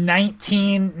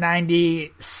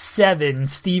 1997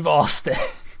 Steve Austin?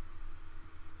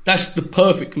 That's the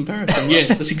perfect comparison.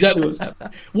 Yes, that's exactly what's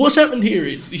happened. What's happened here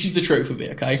is, this is the truth of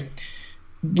it, okay?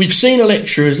 We've seen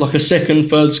Alexa as like a second,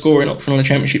 third scoring option on a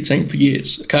championship team for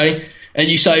years, okay? And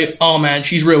you say, oh man,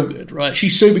 she's real good, right?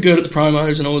 She's super good at the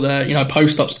promos and all that,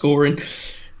 post-up scoring.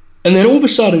 And then all of a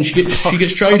sudden she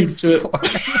gets traded to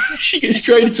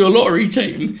a lottery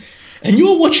team. And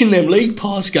you're watching them League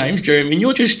Pass games, Jeremy, and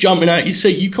you're just jumping out your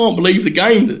seat. You can't believe the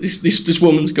game that this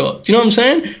woman's got. Do you know what I'm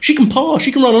saying? She can pass.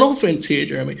 She can run an offense here,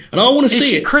 Jeremy. And I want to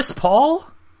see it. Chris Paul?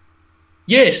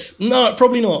 Yes. No,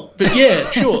 probably not. But yeah,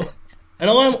 sure. And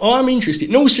I'm interested.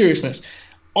 In all seriousness,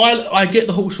 I get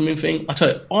the Horsewomen thing. I tell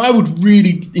you, I would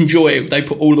really enjoy it if they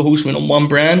put all the Horsewomen on one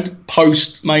brand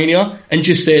post-Mania and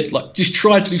just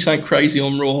tried to do something crazy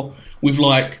on Raw with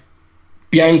like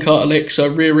Bianca, Alexa,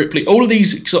 Rhea Ripley, all of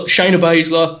these, Shayna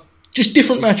Baszler, just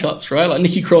different matchups, right? Like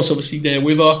Nikki Cross obviously there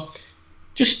with her.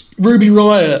 Just Ruby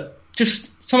Riott. Just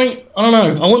something, I don't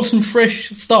know. I want some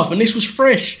fresh stuff. And this was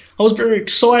fresh. I was very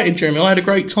excited, Jeremy. I had a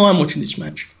great time watching this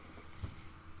match.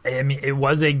 I mean, it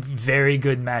was a very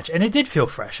good match. And it did feel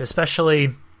fresh,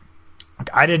 especially,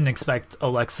 I didn't expect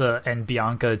Alexa and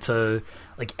Bianca to,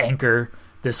 anchor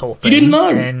this whole thing. You didn't know.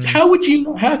 And how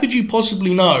could you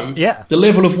possibly know the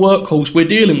level of workhorse we're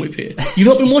dealing with here? You've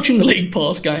not been watching the League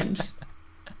Pass games,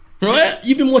 right?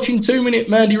 You've been watching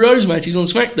 2-minute Mandy Rose matches on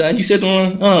SmackDown. You said, I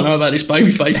don't know about this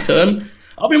babyface turn.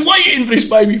 I've been waiting for this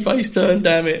babyface turn,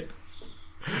 damn it.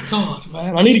 God,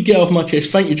 man, I need to get off my chest.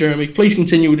 Thank you, Jeremy. Please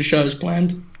continue with the show as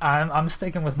planned. I'm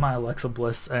sticking with my Alexa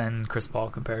Bliss and Chris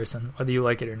Paul comparison, whether you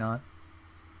like it or not.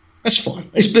 That's fine.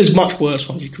 There's much worse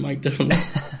ones you can make, definitely.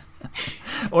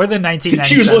 Or the 1997.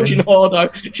 She was watching Hardo.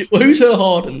 Who's her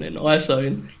Harden then?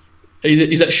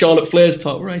 Is that Charlotte Flair's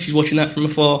title, right? She's watching that from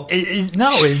afar. Is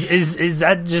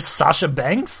that just Sasha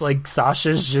Banks? Like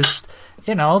Sasha's just,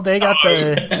 they got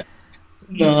the.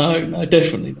 No,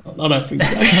 definitely not. I don't think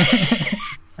so.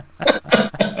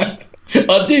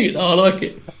 I dig it. I like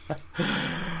it.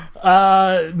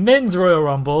 Men's Royal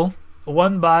Rumble.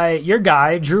 Won by your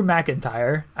guy, Drew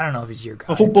McIntyre. I don't know if he's your guy.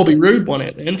 I thought Bobby Roode won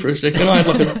it then for a second. I had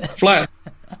like a flag.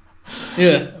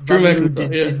 Yeah, Drew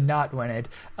McIntyre did not win it.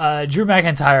 Drew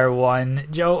McIntyre won.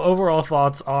 Joe, overall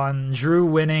thoughts on Drew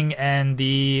winning and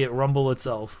the Rumble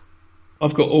itself?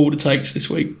 I've got all the takes this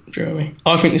week, Jeremy.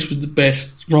 I think this was the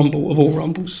best Rumble of all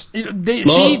Rumbles.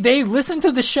 They listened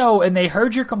to the show and they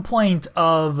heard your complaint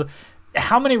of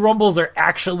how many Rumbles are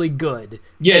actually good.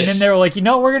 Yes. And then they were like, you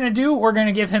know what we're going to do? We're going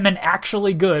to give him an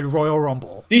actually good Royal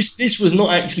Rumble. This was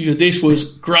not actually good. This was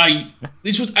great.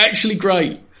 This was actually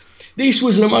great. this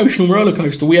was an emotional roller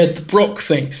coaster. We had the Brock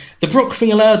thing. The Brock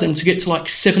thing allowed them to get to like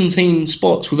 17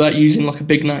 spots without using like a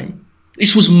big name.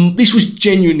 This was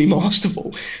genuinely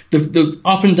masterful. The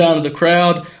up and down of the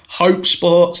crowd, hope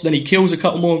spots. Then he kills a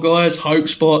couple more guys, hope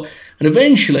spot, and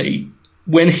eventually,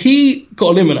 when he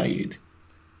got eliminated,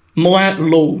 my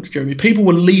lord, Jeremy, people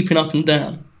were leaping up and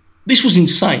down. This was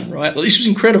insane, right? Like, this was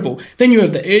incredible. Then you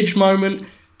have the Edge moment.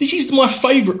 This is my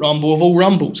favourite Rumble of all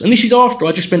Rumbles. And this is after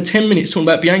I just spent 10 minutes talking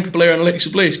about Bianca Belair and Alexa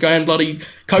Bliss going bloody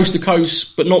coast to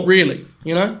coast, but not really,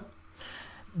 you know?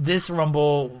 This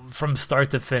Rumble, from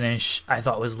start to finish, I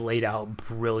thought was laid out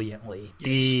brilliantly.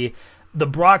 Yes. The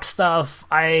Brock stuff,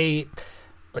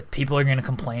 people are going to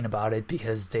complain about it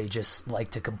because they just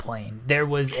like to complain. There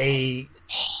was a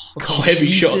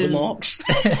heavy shot of the marks.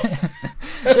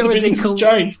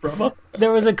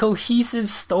 There was a cohesive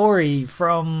story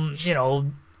from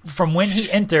when he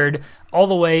entered all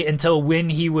the way until when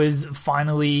he was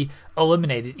finally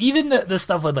eliminated. Even the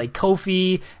stuff with like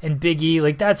Kofi and Big E,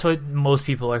 like that's what most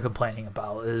people are complaining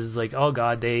about, is like, oh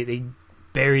god, they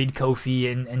buried Kofi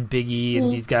and Big E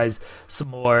and these guys some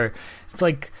more. It's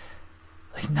like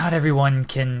not everyone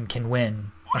can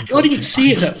win. I didn't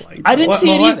see it that way. I didn't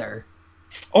see it either.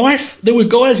 There were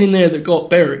guys in there that got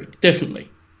buried,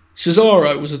 definitely.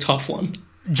 Cesaro was a tough one.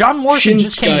 John Morrison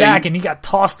just came back and he got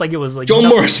tossed like it was like John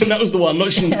Morrison, that was the one, not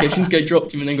Shinsuke. Shinsuke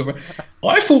dropped him and then got buried.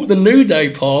 I thought the New Day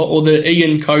part, or the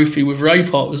Ian Kofi with Ray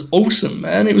part, was awesome,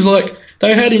 man. It was like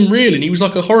they had him reeling. He was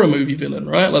like a horror movie villain,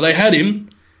 right? Like they had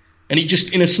him and he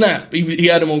just, in a snap, he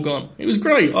had them all gone. It was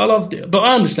great. I loved it. But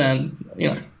I understand,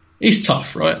 it's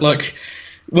tough, right? Like,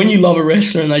 when you love a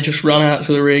wrestler and they just run out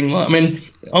to the ring, like, I mean,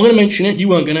 I'm going to mention it. You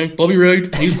weren't going to. Bobby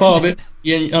Roode, he was part of it.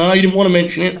 Yeah, I know you didn't want to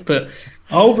mention it, but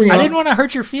I'll bring it up. I didn't want to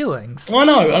hurt your feelings. I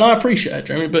know, and I appreciate it,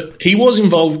 Jeremy, but he was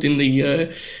involved in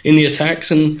the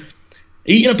attacks, and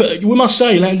but we must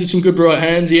say, he landed some good right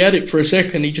hands. He had it for a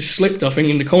second. He just slipped, I think,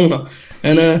 in the corner.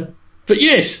 And but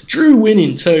yes, Drew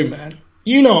winning too, man.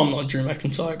 You know I'm not a Drew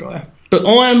McIntyre guy, but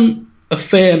I'm a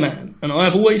fair man, and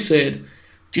I've always said,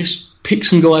 just pick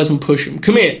some guys and push them.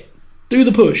 Commit. Do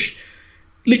the push.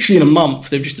 Literally in a month,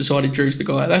 they've just decided Drew's the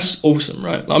guy. That's awesome,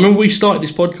 right? I mean, we started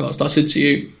this podcast, I said to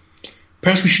you,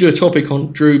 perhaps we should do a topic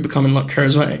on Drew becoming like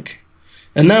charismatic.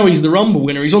 And now he's the Rumble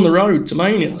winner. He's on the road to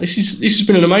Mania. This has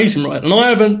been an amazing ride. And I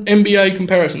have an NBA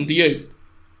comparison. Do you?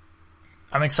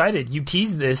 I'm excited. You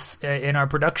teased this in our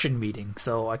production meeting,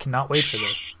 so I cannot wait for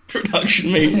this.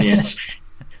 Production meeting, yes.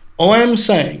 I am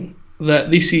saying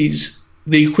that this is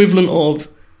the equivalent of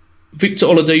Victor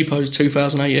Oladipo's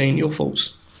 2018 Your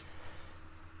Falls.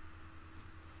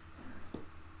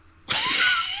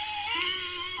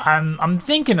 I'm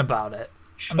thinking about it.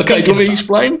 Okay, do you want me to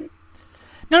explain?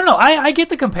 No, I get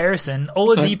the comparison.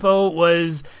 Oladipo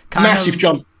was kind massive of...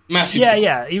 jump. Massive jump.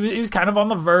 Yeah. He was kind of on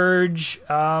the verge.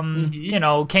 Came in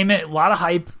a lot of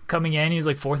hype coming in. He was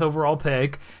like 4th overall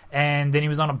pick. And then he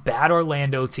was on a bad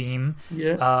Orlando team.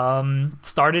 Yeah.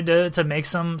 Started to make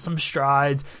some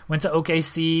strides. Went to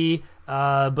OKC,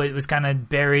 but it was kind of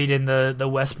buried in the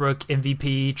Westbrook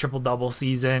MVP triple-double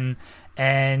season.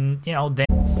 And, then...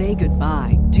 Say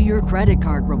goodbye to your credit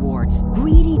card rewards.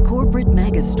 Greedy corporate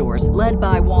mega stores, led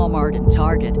by Walmart and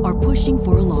Target, are pushing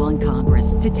for a law in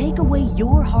Congress to take away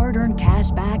your hard-earned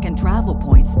cash back and travel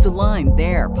points to line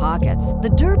their pockets. The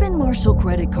Durbin-Marshall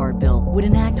credit card bill would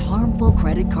enact harmful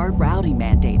credit card routing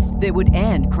mandates that would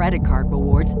end credit card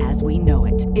rewards as we know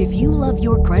it. If you love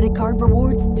your credit card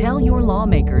rewards, tell your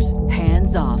lawmakers,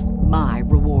 hands off my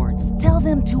rewards. Tell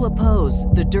them to oppose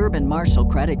the Durbin-Marshall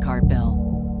credit card bill.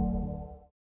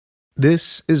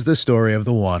 This is the story of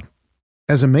the one.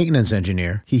 As a maintenance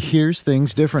engineer, he hears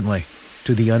things differently.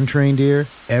 To the untrained ear,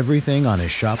 everything on his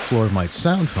shop floor might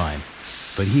sound fine,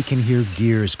 but he can hear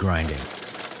gears grinding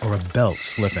or a belt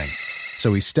slipping.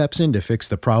 So he steps in to fix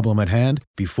the problem at hand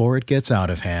before it gets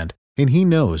out of hand. And he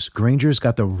knows Grainger's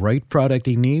got the right product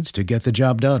he needs to get the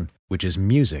job done, which is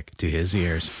music to his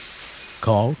ears.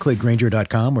 Call, click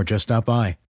Grainger.com, or just stop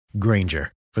by.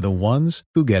 Grainger, for the ones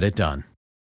who get it done.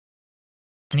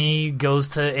 And he goes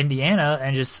to Indiana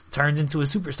and just turns into a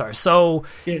superstar. So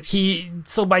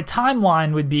so by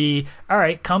timeline would be, all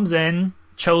right, comes in,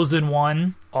 chosen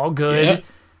one, all good,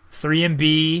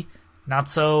 3-B, not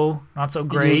so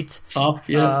great. Tough,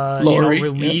 Lottery,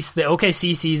 release. The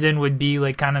OKC season would be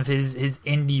like kind of his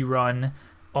indie run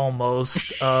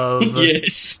almost of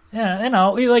yes.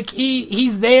 Yeah,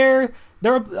 he's there.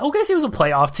 OKC was a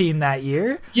playoff team that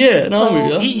year. Yeah,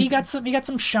 so he got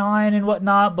some shine and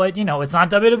whatnot, but it's not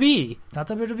WWE. It's not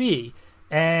WWE.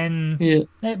 And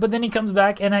but then he comes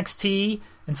back NXT,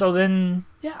 and so then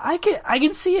I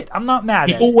can see it. I'm not mad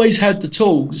at it. He always had the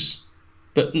tools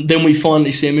but then we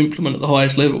finally see him implement at the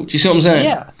highest level. Do you see what I'm saying?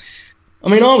 Yeah. I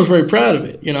mean, I was very proud of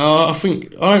it. You know, I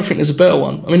don't think there's a better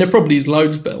one. I mean, there probably is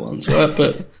loads of better ones, right?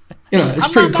 But you know, it's a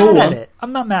pretty cool one.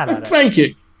 I'm not mad at it. Thank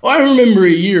you. I remember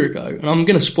a year ago, and I'm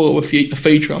going to spoil a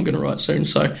feature I'm going to write soon,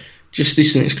 so just this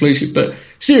is an exclusive. But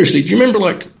seriously, do you remember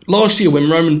like last year when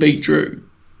Roman beat Drew?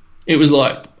 It was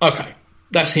like, okay,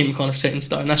 that's him kind of set in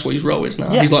stone. That's what his role is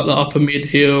now. Yeah. He's like the upper mid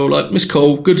heel, like it's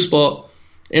cool, good spot,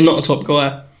 and not a top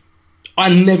guy. I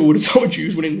never would have told you he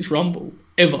was winning this Rumble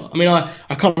ever. I mean,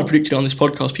 I kind of predicted it on this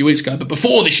podcast a few weeks ago, but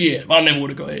before this year, I never would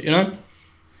have got it. You know,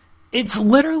 it's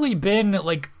literally been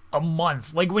like a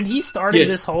month. Like when he started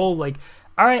this whole like,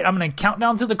 all right, I'm going to count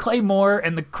down to the Claymore,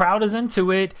 and the crowd is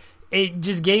into it.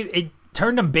 It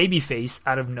turned him babyface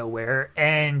out of nowhere,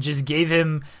 and just gave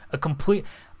him a complete.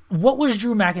 What was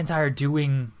Drew McIntyre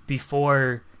doing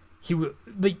before he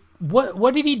like?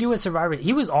 What did he do at Survivor?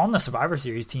 He was on the Survivor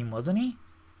Series team, wasn't he?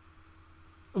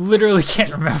 Literally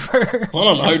can't remember. I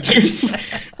don't know, dude.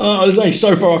 There's only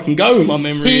so far I can go with my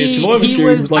memory. Survivor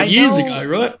Series was like years ago,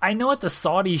 right? I know at the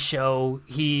Saudi show,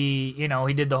 he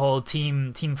did the whole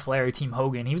Team Flair, Team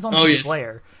Hogan. He was on Team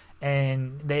Flair,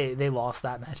 and they lost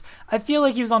that match. I feel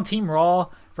like he was on Team Raw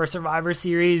for Survivor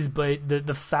Series, but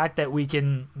the fact that we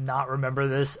can not remember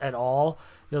this at all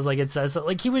feels like it says that.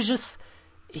 Like he was just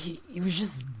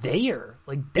there.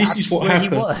 Like that's this is what where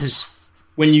happened. He was.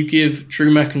 When you give Drew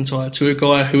McIntyre to a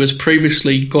guy who has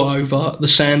previously got over the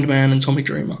Sandman and Tommy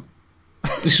Dreamer.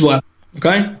 This is what happened,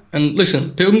 okay? And listen,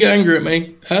 people can get angry at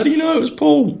me. How do you know it was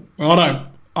Paul? I don't.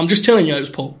 I'm just telling you it was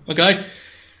Paul, okay?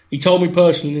 He told me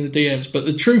personally in the DMs. But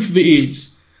the truth of it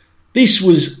is, this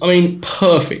was,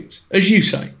 perfect. As you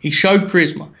say, he showed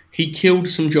charisma. He killed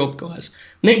some job guys.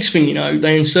 Next thing you know,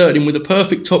 they inserted him with the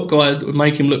perfect top guys that would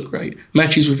make him look great.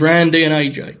 Matches with Randy and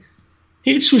AJ.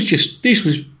 This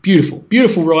was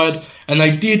beautiful ride, and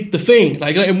they did the thing.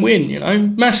 They let him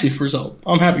win, massive result.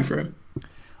 I'm happy for him.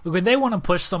 Look, when they want to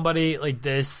push somebody like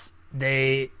this,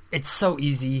 it's so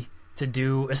easy to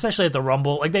do, especially at the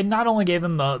Rumble. Like they not only gave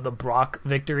him the Brock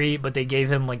victory, but they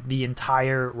gave him like the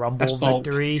entire Rumble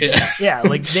victory. Yeah,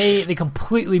 like they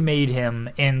completely made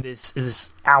him in this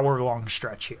hour-long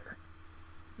stretch here.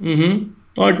 Mm-hmm.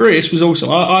 I agree. This was awesome.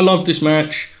 I love this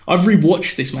match. I've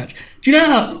rewatched this match. Do you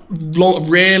know how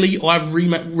rarely I've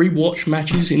rewatched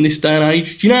matches in this day and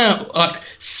age? Do you know how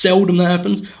seldom that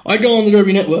happens? I go on the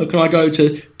WWE Network and I go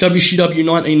to WCW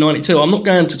 1992. I'm not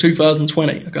going to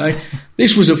 2020. Okay,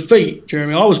 this was a feat,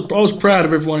 Jeremy. I was proud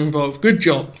of everyone involved. Good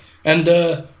job. And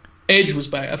Edge was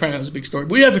back. Apparently that was a big story.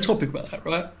 We have a topic about that,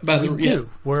 right? About we do.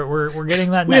 We're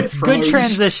getting that next. Good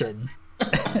transition.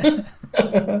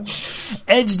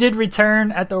 Edge did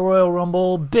return at the Royal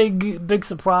Rumble. Big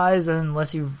surprise,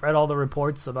 unless you've read all the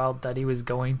reports about that he was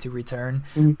going to return.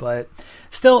 But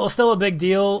still a big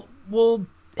deal. We'll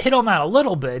hit on that a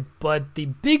little bit, but the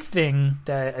big thing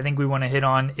that I think we want to hit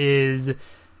on is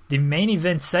the main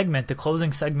event segment, the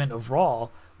closing segment of Raw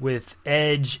with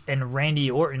Edge and Randy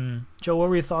Orton. Joe, what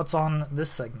were your thoughts on this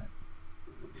segment?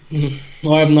 I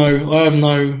have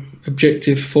no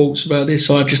objective thoughts about this.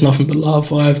 I have just nothing but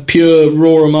love. I have pure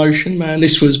raw emotion, man.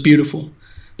 This was beautiful.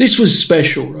 This was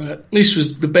special, right? This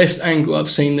was the best angle I've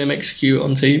seen them execute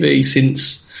on TV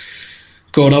since,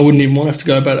 God, I wouldn't even want to have to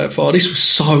go back that far. This was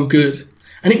so good.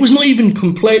 And it was not even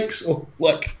complex or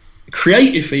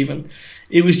creative even.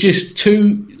 It was just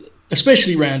too,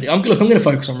 especially Randy. I'm going to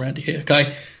focus on Randy here,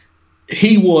 okay?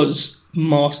 He was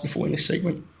masterful in this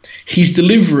segment. His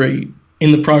delivery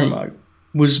in the promo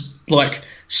was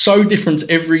so different to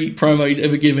every promo he's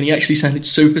ever given. He actually sounded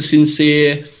super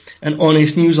sincere and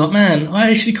honest, and he was like, man, I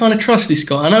actually kind of trust this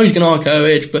guy. I know he's going to RKO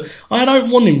Edge, but I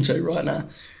don't want him to right now.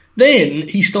 Then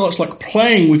he starts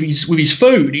playing with his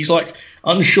food. He's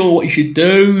unsure what he should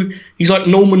do. He's like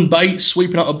Norman Bates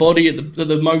sweeping up a body at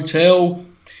the motel.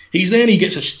 He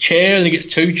gets a chair and he gets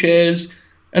two chairs,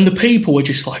 and the people are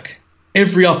just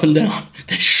every up and down.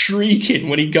 They're shrieking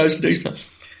when he goes to do stuff.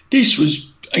 This was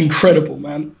incredible,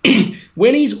 man.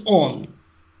 When he's on,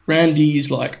 Randy is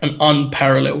an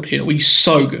unparalleled heel. He's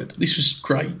so good. This was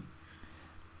great.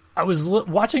 I was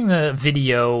watching the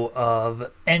video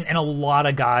of, and a lot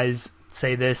of guys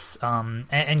say this,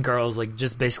 and girls,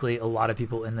 just basically a lot of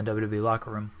people in the WWE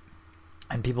locker room,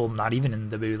 and people not even in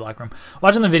the WWE locker room,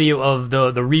 watching the video of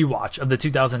the rewatch of the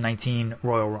 2019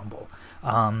 Royal Rumble.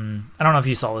 I don't know if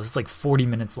you saw this. It's 40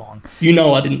 minutes long. You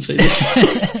know I didn't see this.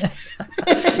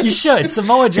 You should.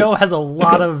 Samoa Joe has a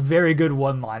lot of very good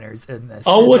one-liners in this.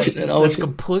 I'll watch it then. It's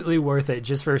completely worth it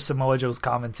just for Samoa Joe's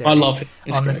commentary. I love it.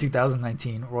 On the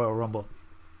 2019 Royal Rumble.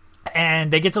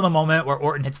 And they get to the moment where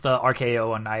Orton hits the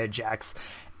RKO on Nia Jax.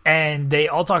 and they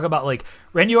all talk about like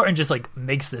Randy Orton just like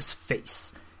makes this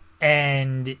face,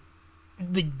 and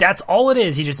that's all it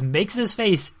is. He just makes this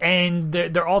face, and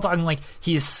they're all talking like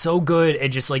he is so good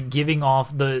at just like giving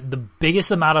off the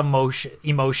biggest amount of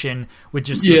emotion with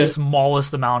just the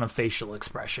smallest amount of facial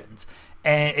expressions.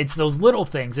 And it's those little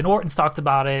things. And Orton's talked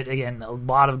about it. Again, a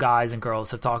lot of guys and girls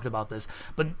have talked about this.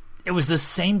 But it was the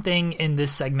same thing in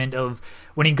this segment of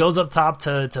when he goes up top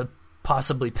to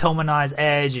possibly Pillmanize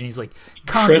Edge, and he's like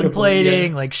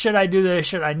contemplating, like, should I do this?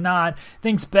 Should I not?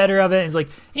 Thinks better of it. He's like,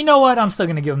 you know what? I'm still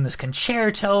going to give him this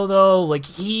concerto, though. Like,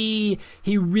 he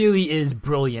really is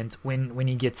brilliant when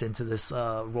he gets into this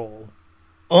role.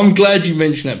 I'm glad you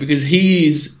mentioned that, because he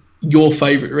is your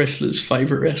favourite wrestler's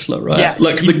favourite wrestler, right? Yes,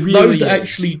 like really those that is.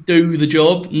 actually do the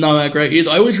job know how great he is.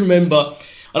 I always remember,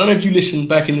 I don't know if you listened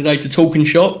back in the day to Talking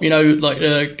Shop, you know,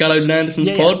 like Gallows and Anderson's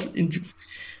pod,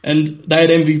 and they had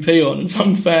MVP on, and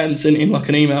some fan sent him like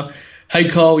an email, hey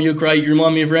Carl, you're great, you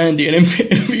remind me of Randy, and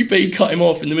MVP cut him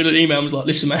off in the middle of the email and was like,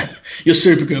 listen man, you're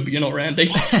super good, but you're not Randy.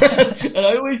 And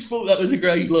I always thought that was a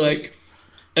great like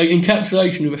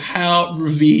encapsulation of how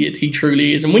revered he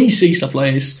truly is. And when you see stuff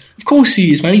like this, of course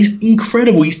he is, man. He's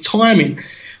incredible. He's timing.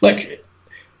 Like,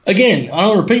 again, I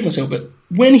don't repeat myself, but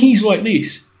when he's like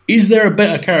this, is there a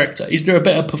better character? Is there a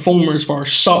better performer as far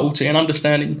as subtlety and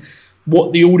understanding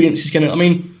what the audience is going to... I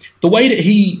mean, the way that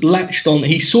he latched on,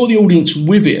 he saw the audience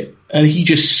with it, and he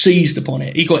just seized upon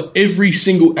it. He got every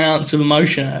single ounce of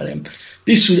emotion out of him.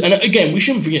 This was, and again, we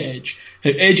shouldn't forget Edge.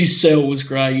 Edge's sell was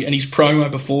great, and his promo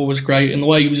before was great, and the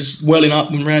way he was welling up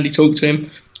when Randy talked to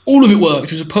him, all of it worked.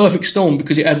 It was a perfect storm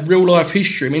because it had real life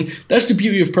history. I mean, that's the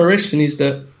beauty of pro wrestling, is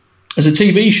that as a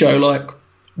TV show, like,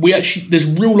 there's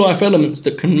real life elements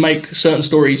that can make certain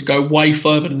stories go way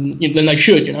further than they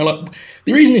should. You know, like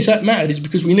the reason this mattered is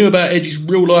because we knew about Edge's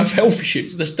real life health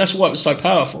issues. That's why it was so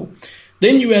powerful.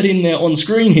 Then you add in their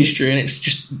on-screen history, and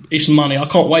it's money. I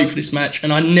can't wait for this match,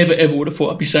 and I never ever would have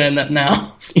thought I'd be saying that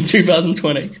now in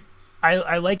 2020.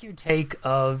 I like your take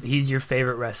of he's your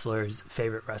favorite wrestler's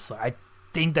favorite wrestler. I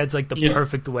think that's like the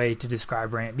perfect way to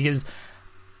describe Randy, because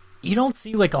you don't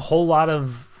see like a whole lot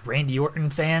of Randy Orton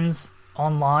fans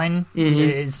online,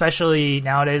 especially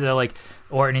nowadays. They're like,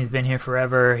 Orton, he's been here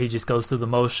forever, he just goes through the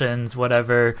motions,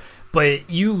 whatever. But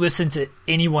you listen to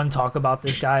anyone talk about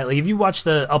this guy, like if you watch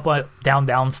the up, down,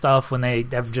 down stuff when they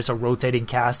have just a rotating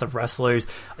cast of wrestlers,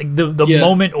 like the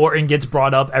moment Orton gets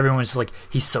brought up, everyone's just like,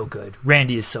 he's so good,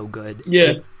 Randy is so good.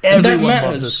 Like, everyone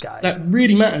loves this guy. That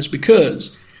really matters,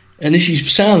 because, and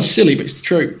sounds silly, but it's the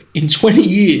truth, in 20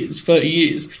 years, 30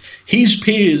 years, his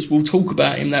peers will talk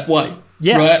about him that way.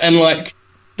 Right? And like,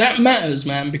 that matters,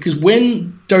 man, because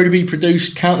when WWE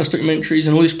produced countless documentaries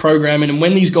and all this programming, and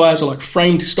when these guys are like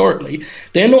framed historically,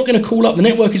 they're not going to call up, the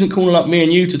network isn't calling up me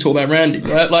and you to talk about Randy,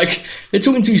 right? Like, they're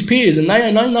talking to his peers, and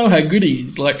they know how good he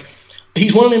is. Like,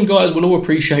 he's one of them guys we'll all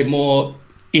appreciate more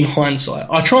in hindsight.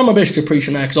 I try my best to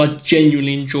appreciate now, because I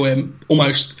genuinely enjoy him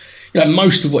almost,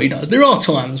 most of what he does. There are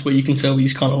times where you can tell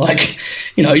he's kind of like,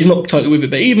 he's not totally with it,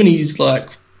 but even he's like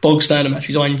bog standard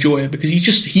matches, I enjoy it, because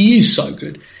he is so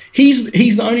good. He's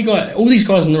the only guy. All these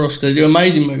guys on the roster do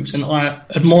amazing moves, and I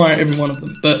admire every one of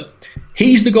them. But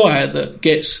he's the guy that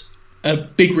gets a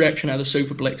big reaction out of the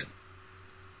Superplex.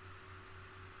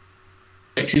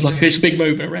 He's like, it's a big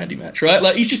move in a Randy match, right?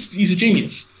 Like, he's a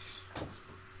genius.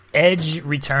 Edge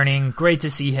returning, great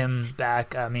to see him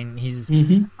back. I mean, he's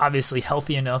obviously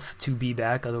healthy enough to be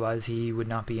back, otherwise he would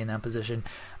not be in that position.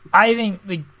 I think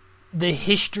the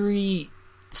history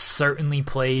certainly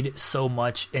played so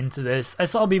much into this. I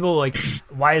saw people like,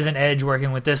 why isn't Edge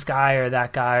working with this guy or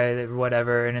that guy or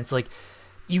whatever? And it's like,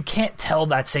 you can't tell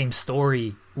that same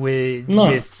story with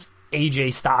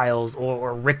AJ Styles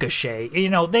or Ricochet.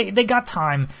 They got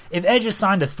time. If Edge has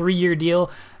signed a 3-year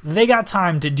deal, they got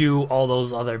time to do all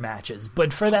those other matches.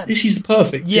 But for that, this is the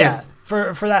perfect.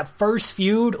 For that first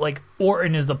feud, like,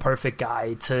 Orton is the perfect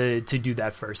guy to do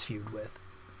that first feud with.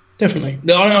 Definitely.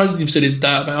 I've said his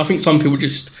dad. I think some people they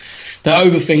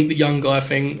overthink the young guy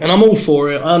thing, and I'm all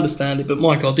for it. I understand it, but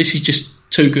my God, this is just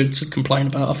too good to complain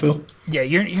about, I feel. Yeah,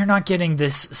 you're not getting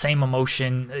this same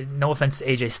emotion. No offense to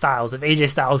AJ Styles. If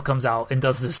AJ Styles comes out and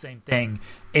does the same thing,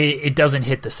 it doesn't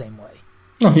hit the same way.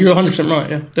 No, you're 100% right.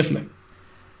 Yeah, definitely.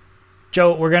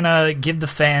 Joe, we're going to give the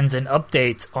fans an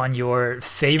update on your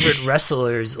favorite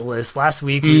wrestlers list. Last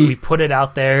week, we put it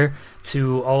out there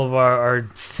to all of our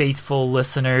faithful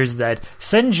listeners that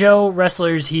send Joe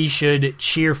wrestlers he should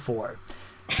cheer for.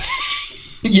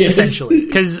 Yes. Essentially.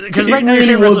 Because right now your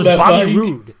favorite wrestler is Bobby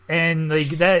Roode. And like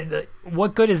that,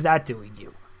 what good is that doing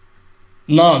you?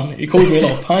 None. It caused me a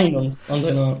lot of pain on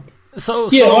Sunday night. So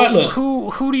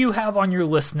who do you have on your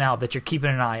list now that you're keeping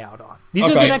an eye out on? These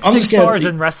are the next big stars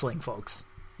in wrestling, folks.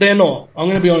 They're not. I'm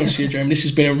going to be honest with you, Jeremy. This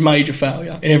has been a major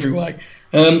failure in every way.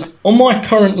 On my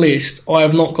current list, I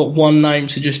have not got one name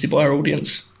suggested by our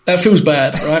audience. That feels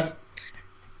bad,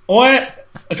 right?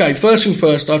 Okay, first thing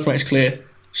first, I have to make this clear.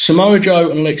 Samoa Joe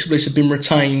and Alexa Bliss have been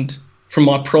retained from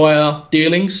my prior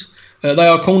dealings. They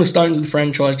are cornerstones of the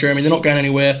franchise, Jeremy. They're not going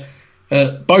anywhere.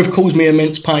 Both cause me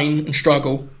immense pain and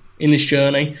struggle in this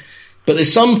journey. But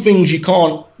there's some things you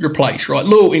can't replace, right?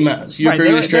 Loyalty matters. You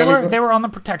agree with this, Jeremy? They were on the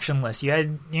protection list. You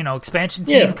had, expansion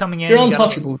team coming in. They're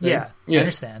untouchable. I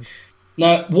understand.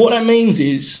 Now, what that means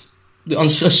is,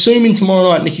 assuming tomorrow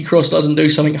night Nikki Cross doesn't do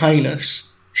something heinous,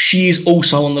 she is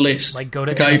also on the list. Like go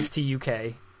to NXT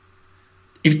UK.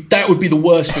 If that would be the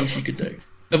worst thing she could do.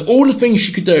 Of all the things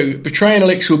she could do, betraying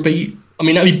Alexa would be,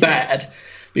 that'd be bad.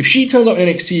 But if she turns up in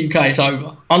NXT UK, it's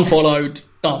over. Unfollowed,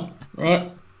 done,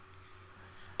 right?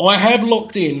 I have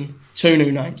locked in 2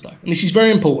 new names, though. And this is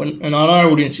very important, and I know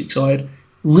our audience is excited.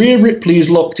 Rhea Ripley is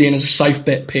locked in as a safe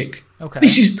bet pick. Okay.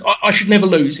 This is, I should never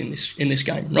lose in this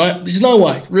game, right? There's no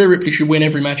way. Rhea Ripley should win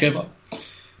every match ever.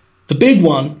 The big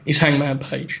one is Hangman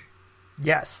Page.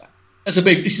 Yes. This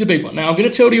is a big one. Now, I'm going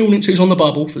to tell the audience who's on the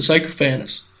bubble for the sake of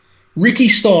fairness. Ricky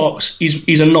Starks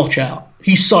is a notch out.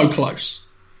 He's so close.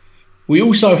 We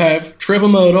also have Trevor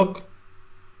Murdoch,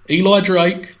 Eli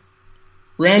Drake,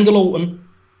 Randall Orton,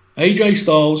 AJ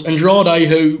Styles,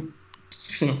 Andrade, who,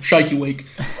 shaky week.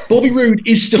 Bobby Roode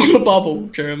is still on the bubble,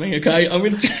 Jeremy, okay? I'm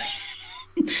going to...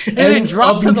 He didn't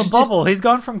drop to the bubble. He's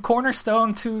gone from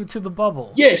cornerstone to the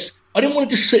bubble. Yes. I didn't want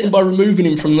to just sit in by removing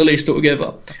him from the list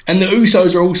altogether. And the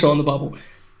Usos are also on the bubble.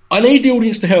 I need the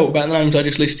audience to help about the names I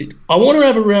just listed. I want to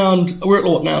have around, we're at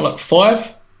what now, like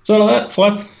 5? Something like that,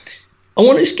 5? I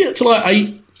want to get to like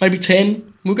 8, maybe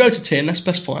 10. We'll go to 10,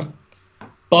 that's fine.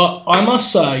 But I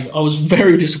must say, I was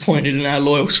very disappointed in our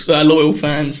loyal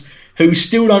fans who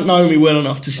still don't know me well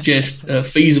enough to suggest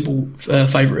feasible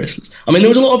favourite wrestlers. There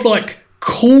was a lot of like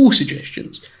cool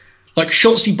suggestions, like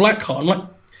Shotzi Blackheart. I'm like,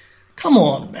 come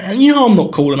on, man, I'm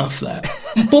not cool enough for that.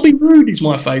 Bobby Roode is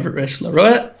my favourite wrestler,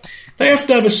 right? They have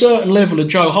to have a certain level of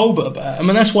Joe Holbert about them,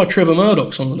 and that's why Trevor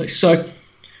Murdoch's on the list. So,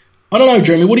 I don't know,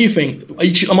 Jeremy, what do you think?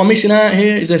 Am I missing out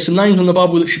here? Is there some names on the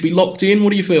bubble that should be locked in? What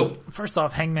do you feel? First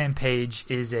off, Hangman Page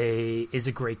is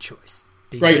a great choice.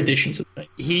 Great addition to the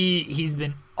team. He's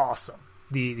been awesome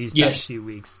these past few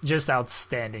weeks. Just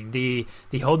outstanding. The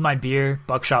Hold My Beer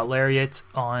Buckshot Lariat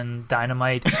on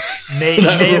Dynamite may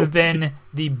have been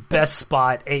the best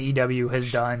spot AEW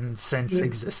has done since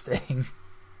existing.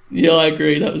 Yeah, I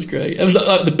agree. That was great. That was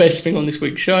like the best thing on this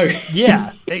week's show.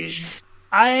 Yeah.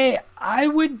 I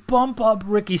would bump up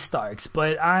Ricky Starks,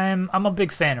 but I'm a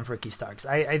big fan of Ricky Starks.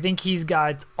 I think he's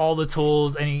got all the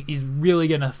tools, and he's really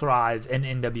going to thrive in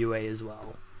NWA as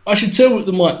well. I should tell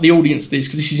the audience this,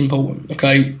 because this is important,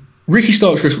 okay? Ricky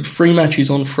Starks wrestled 3 matches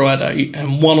on Friday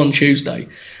and 1 on Tuesday.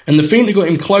 And the thing that got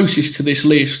him closest to this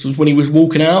list was when he was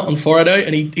walking out on Friday,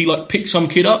 and he like picked some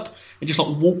kid up and just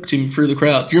like walked him through the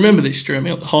crowd. Do you remember this,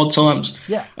 Jeremy? Like, Hard Times.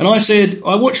 Yeah. And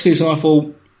I watched this and I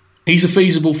thought, he's a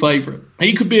feasible favourite.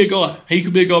 He could be a guy. We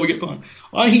get behind.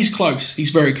 He's close.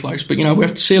 He's very close. But, we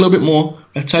have to see a little bit more.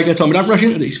 We have to take our time. We don't rush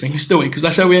into these things, do we? Because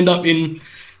that's how we end up in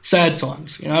sad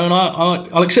times. And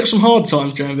I'll accept some hard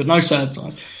times, Jeremy, but no sad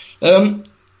times.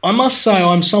 I must say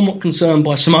I'm somewhat concerned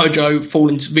by Samoa Joe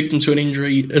falling victim to an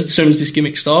injury as soon as this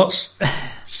gimmick starts.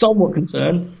 Somewhat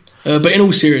concerned. But in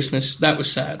all seriousness, that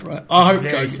was sad, right? I hope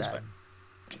Joe gets back.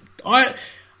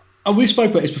 We've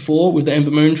spoken about this before with the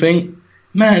Ember Moon thing.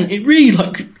 Man, it really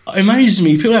amazes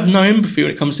me. People have no empathy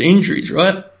when it comes to injuries,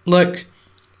 right? Like,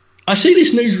 I see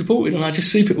this news reported and I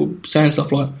just see people saying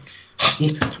stuff like,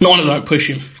 "No, don't push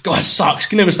him. Guy sucks.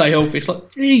 Can never stay healthy." It's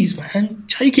like, geez, man,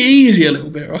 take it easy a little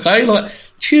bit, okay? Like,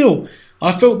 chill.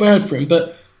 I felt bad for him,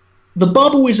 but the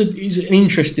bubble is an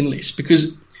interesting list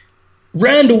because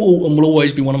Randall Orton will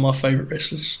always be one of my favourite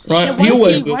wrestlers, right?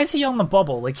 Yeah, why is he on the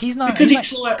bubble? Like, he's not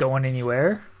going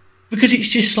anywhere. Because it's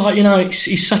just like,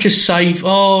 it's such a safe,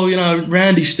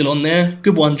 Randy's still on there.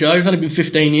 Good one, Joe. It's only been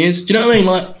 15 years. Do you know what I mean?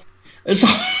 Like, it's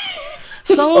like...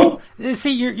 So,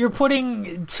 see, you're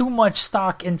putting too much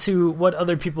stock into what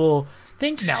other people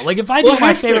think now. Like, if I do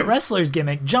my favorite wrestler's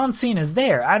gimmick, John Cena's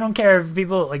there. I don't care if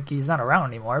people, he's not around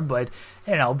anymore, but,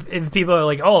 if people are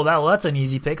like, oh, that's an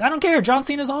easy pick. I don't care. John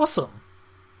Cena's awesome.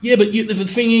 Yeah, but the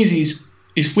thing is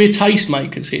we're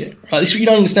tastemakers here. Right? This is what you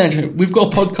don't understand, Joe. We've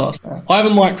got a podcast now. I have a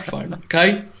microphone,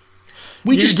 okay?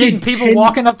 You're just getting people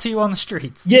walking up to you on the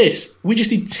streets. Yes, we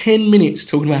just did 10 minutes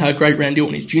talking about how great Randy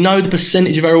Orton is. Do you know the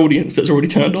percentage of our audience that's already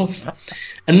turned off?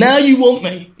 And now you want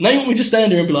me to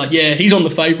stand here and be like, yeah, he's on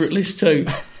the favourite list too.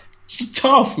 It's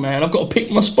tough, man. I've got to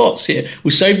pick my spots here.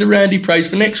 We'll save the Randy praise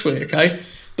for next week, okay?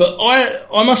 But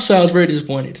I must say I was very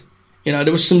disappointed. You know,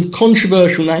 there was some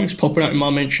controversial names popping up in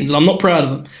my mentions, and I'm not proud of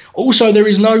them. Also, there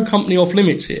is no company off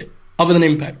limits here, other than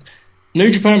Impact.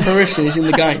 New Japan Pro Wrestling is in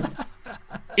the game.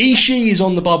 Ishii is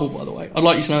on the bubble, by the way. I'd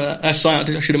like you to know that. That's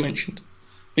something I should have mentioned.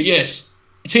 But yes,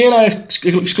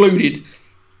 TNA excluded.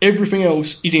 Everything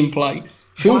else is in play.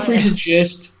 Feel free to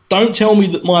suggest. Don't tell me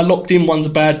that my locked-in ones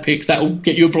are bad picks. That will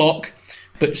get you a block.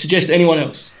 But suggest anyone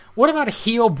else. What about a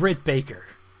heel Britt Baker?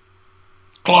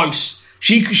 Close.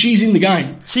 She's in the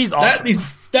game. She's awesome.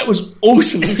 That was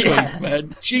awesome this week,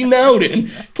 man. She nailed it.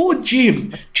 And poor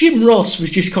Jim. Jim Ross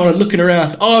was just kind of looking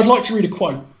around. Oh, I'd like to read a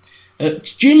quote.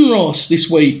 Jim Ross this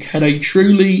week had a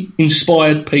truly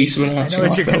inspired piece of announcing. I know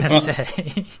what you're going to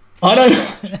say. I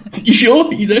don't. You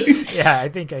sure you do? Yeah, I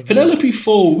think I do. Penelope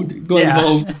Ford got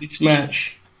involved in this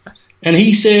match. And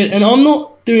he said, and I'm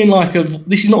not doing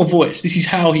this is not a voice, this is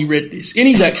how he read this. In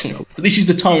his accent, but this is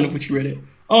the tone of which he read it.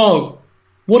 Oh,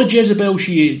 what a Jezebel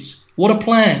she is. What a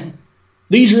plan.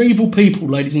 These are evil people,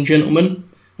 ladies and gentlemen.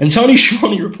 And Tony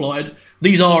Schiavone replied,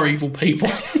 these are evil people.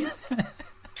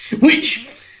 Which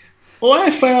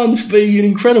I found to be an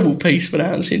incredible piece of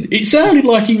announcing. It sounded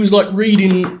like he was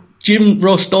reading Jim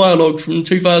Ross dialogue from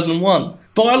 2001.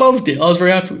 But I loved it. I was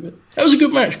very happy with it. That was a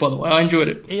good match, by the way. I enjoyed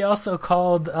it. He also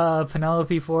called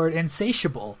Penelope Ford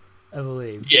insatiable, I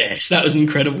believe. Yes, that was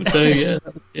incredible too.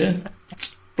 Yeah.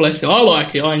 Bless him. I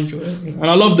like it. I enjoy it. And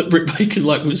I love that Britt Baker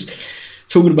was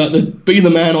talking about be the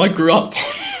man I grew up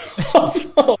on.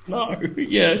 Oh no.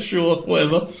 Yeah, sure.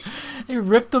 Whatever. They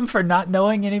ripped them for not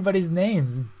knowing anybody's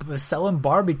names, selling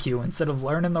barbecue instead of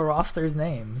learning the roster's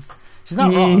names. She's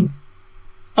not wrong.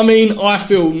 I mean, I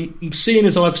feel, seeing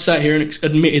as I've sat here and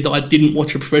admitted that I didn't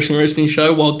watch a professional wrestling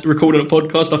show while recording a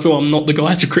podcast, I feel I'm not the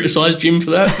guy to criticise Jim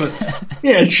for that. But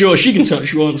yeah, sure, she can say what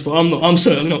she wants, but I'm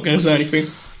certainly not going to say anything.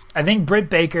 I think Britt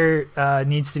Baker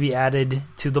needs to be added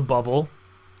to the bubble.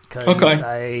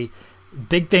 Okay.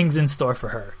 Big things in store for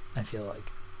her, I feel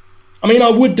like. I mean, I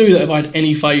would do that if I had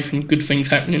any faith in good things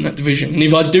happening in that division. And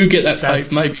if I do get that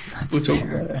faith, maybe we'll talk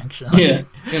about it. Actually. Yeah,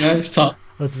 it's tough.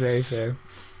 That's very fair.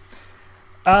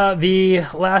 The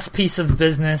last piece of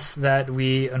business that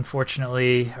we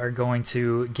unfortunately are going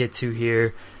to get to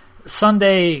here.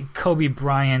 Sunday, Kobe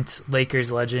Bryant, Lakers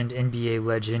legend, NBA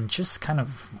legend, just kind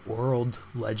of world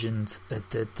legend at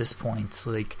this point.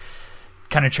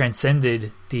 Kind of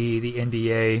transcended the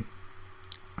NBA.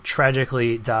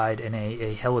 Tragically died in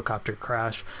a helicopter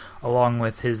crash, along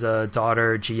with his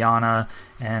daughter Gianna,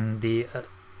 and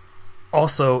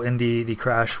also in the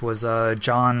crash was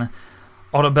John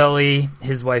Altobelli,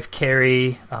 his wife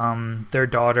Carrie, their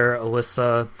daughter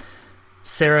Alyssa,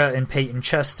 Sarah and Peyton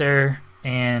Chester,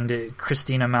 and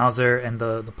Christina Mauser, and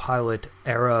the pilot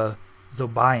Era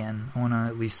Zobayan. I want to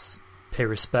at least pay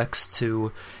respects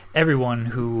to everyone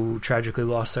who tragically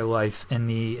lost their life in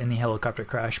the helicopter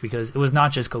crash, because it was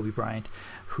not just Kobe Bryant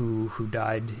who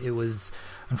died. It was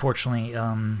unfortunately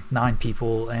 9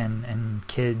 people and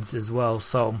kids as well.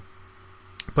 So,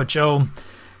 but Joe,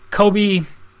 Kobe,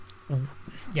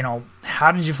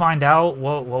 how did you find out?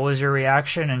 What was your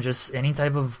reaction, and just any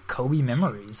type of Kobe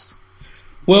memories?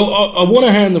 Well, I want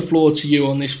to hand the floor to you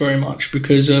on this very much,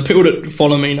 because people that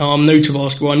follow me know I'm new to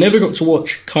basketball. I never got to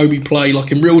watch Kobe play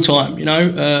in real time,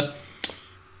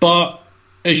 but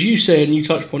as you said and you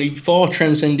touched upon, he far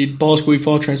transcended basketball, he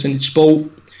far transcended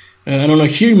sport, and on a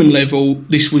human level,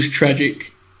 this was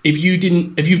tragic. If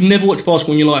you've never watched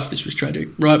basketball in your life, this was tragic,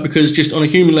 right? Because just on a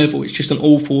human level, it's just an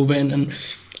awful event, and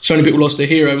so many people lost their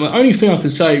hero. My only thing I can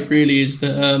say really is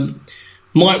that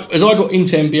as I got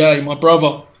into NBA, my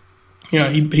brother,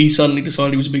 he suddenly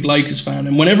decided he was a big Lakers fan.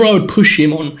 And whenever I would push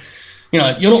him on,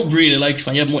 you're not really a Lakers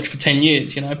fan, you haven't watched for 10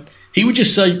 years, he would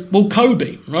just say, well,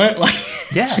 Kobe, right?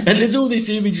 Yeah. And there's all this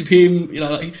image of him,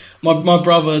 my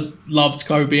brother loved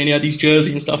Kobe and he had his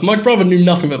jersey and stuff. My brother knew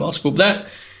nothing about basketball, but that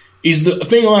is the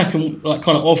thing I can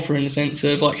kind of offer, in the sense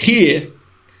of here,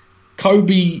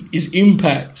 Kobe is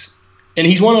impact. And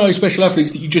he's one of those special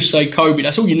athletes that you just say Kobe,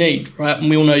 that's all you need, right? And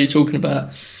we all know you're talking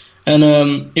about.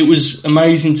 And it was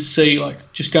amazing to see,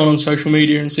 just going on social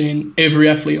media and seeing every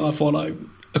athlete I follow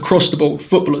across the board,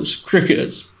 footballers,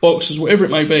 cricketers, boxers, whatever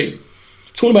it may be,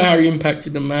 talking about how he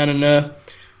impacted them, man. And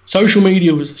social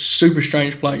media was a super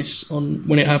strange place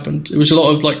when it happened. It was a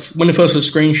lot of when the first was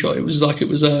a screenshot, it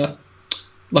was a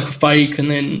fake, and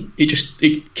then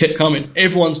it kept coming.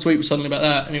 Everyone's tweet was suddenly about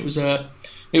that, and it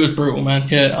was brutal, man.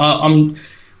 Yeah,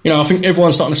 I think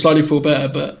everyone's starting to slowly feel better,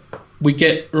 but we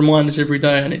get reminders every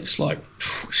day, and it's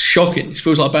shocking. It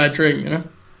feels like a bad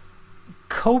dream,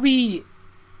 Kobe,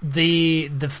 the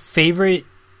favorite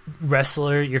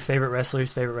your favorite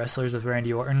wrestlers with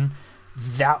Randy Orton,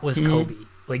 that was Kobe.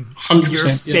 Like, your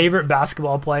favorite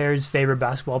basketball player's favorite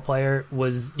basketball player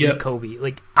was Kobe.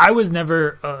 Like, I was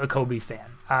never a Kobe fan.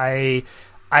 I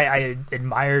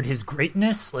admired his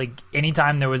greatness. Like,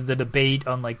 anytime there was the debate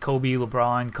on like Kobe,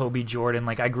 LeBron, Kobe, Jordan,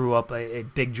 like I grew up a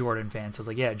big Jordan fan. So I was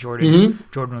like, yeah, Jordan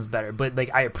was better. But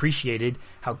like, I appreciated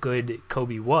how good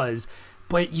Kobe was.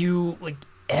 But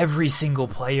every single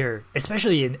player,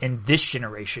 especially in this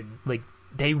generation, like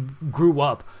they grew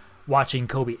up watching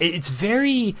Kobe. It's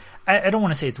very, I don't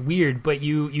want to say it's weird, but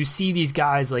you see these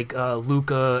guys like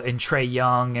Luka and Trae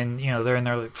Young, and they're in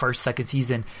their first, second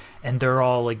season, and they're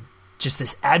all like just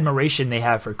this admiration they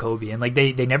have for Kobe, and like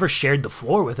they never shared the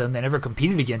floor with him, they never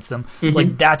competed against them.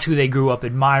 Like, that's who they grew up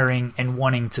admiring and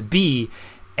wanting to be.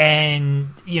 And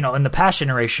in the past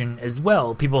generation as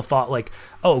well, people thought like,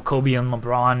 oh, Kobe and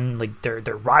LeBron, like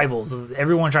they're rivals.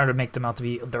 Everyone tried to make them out to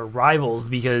be their rivals,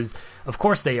 because of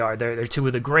course they are. They're two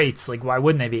of the greats. Like, why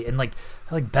wouldn't they be? And like,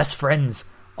 they're like best friends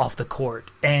off the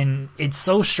court. And it's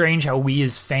so strange how we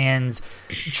as fans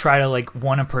try to like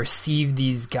want to perceive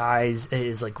these guys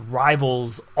as like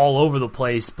rivals all over the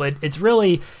place. But it's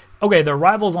really, okay, they're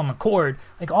rivals on the court.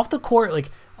 Like, off the court,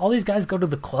 like, all these guys go to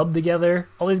the club together.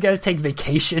 All these guys take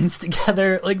vacations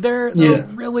together. Like, they're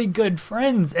really good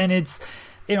friends. And it's,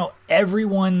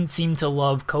 everyone seemed to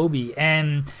love Kobe.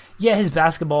 And yeah, his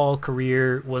basketball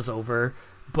career was over,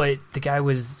 but the guy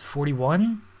was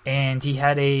 41, and he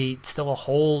had still a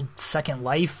whole second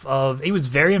life he was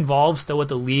very involved still with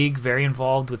the league, very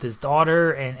involved with his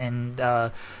daughter and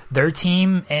their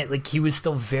team. And like, he was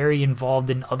still very involved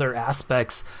in other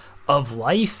aspects of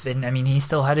life, and I mean, he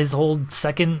still had his whole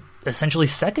essentially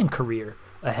second career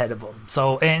ahead of him.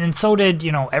 So, and so did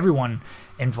everyone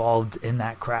involved in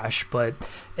that crash. But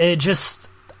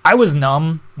I was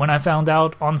numb when I found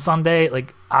out on Sunday.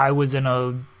 Like, I was in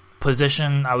a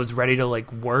position, I was ready to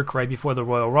like work right before the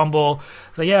Royal Rumble.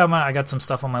 So yeah, I got some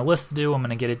stuff on my list to do. I'm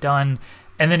gonna get it done.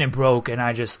 And then it broke, and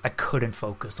I couldn't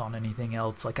focus on anything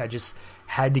else. Like, I just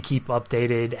had to keep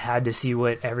updated, had to see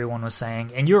what everyone was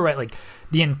saying. And you're right, like,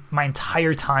 my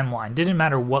entire timeline, didn't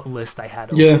matter what list I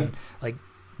had open. Like,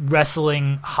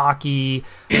 wrestling, hockey,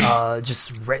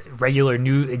 just regular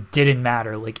news, it didn't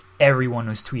matter. Like, everyone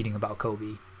was tweeting about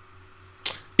Kobe.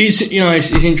 It's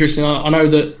interesting. I know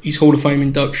that his Hall of Fame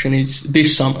induction is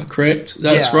this summer, correct?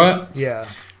 That's right? Yeah.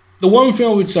 The one thing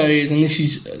I would say is, and this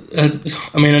is,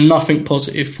 a nothing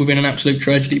positive within an absolute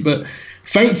tragedy, but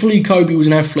thankfully Kobe was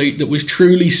an athlete that was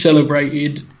truly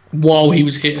celebrated while he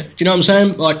was here. Do you know what I'm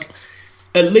saying? Like,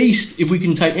 at least if we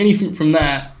can take anything from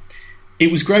that,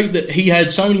 it was great that he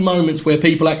had so many moments where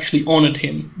people actually honoured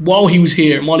him while he was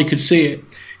here and while he could see it.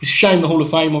 It's a shame the Hall of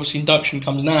Fame, obviously, induction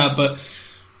comes now, but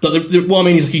what I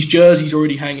mean is, like, his jersey's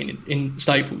already hanging in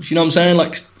Staples. You know what I'm saying?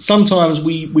 Like, sometimes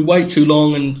we wait too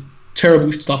long and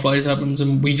terrible stuff like this happens,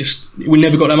 and we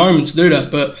never got that moment to do that.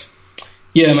 But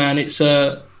yeah, man,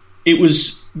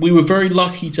 we were very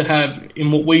lucky to have,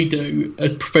 in what we do,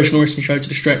 a professional wrestling show to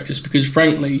distract us, because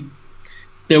frankly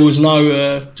there was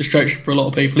no distraction for a lot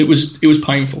of people. It was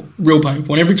painful, real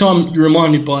painful, and every time you're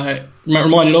reminded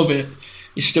of it,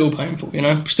 it's still painful.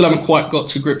 Still haven't quite got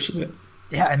to grips with it.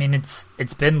 Yeah, I mean,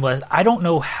 it's been I don't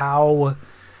know how.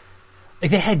 Like,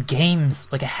 they had games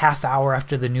like a half hour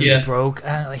after the news broke.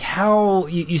 Like, how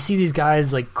you see these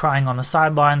guys like crying on the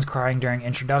sidelines, crying during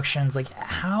introductions. Like,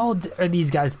 how are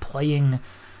these guys playing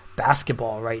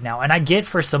basketball right now? And I get,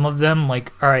 for some of them,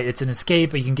 like, all right, it's an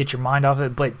escape, you can get your mind off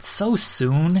it, but so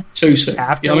soon. Too soon.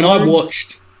 Afterwards. Yeah,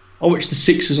 I watched the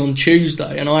Sixers on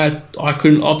Tuesday, and I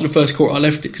couldn't, after the first quarter I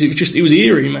left it, because it was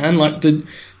eerie, man. Like,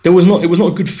 it was not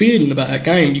a good feeling about that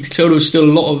game. You could tell there was still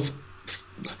a lot of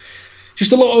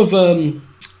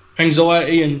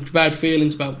anxiety and bad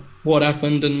feelings about what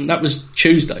happened, and that was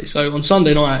Tuesday. So on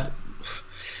Sunday night,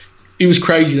 it was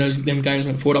crazy. Them games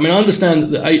went forward. I mean, I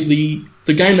understand that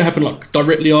the game that happened like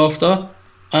directly after,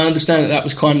 I understand that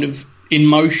was kind of in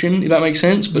motion, if that makes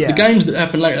sense. But the games that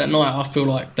happened later that night, I feel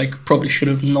like they probably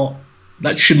should not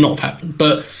have happened.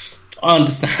 But I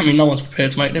understand. I mean, no one's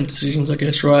prepared to make them decisions, I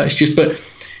guess, right? It's just, but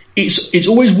it's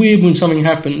always weird when something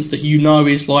happens that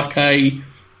is like a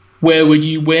where were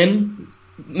you when?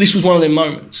 This was one of them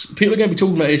moments. People are going to be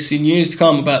talking about this in years to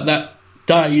come, about that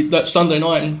day, that Sunday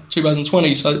night in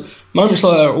 2020. So moments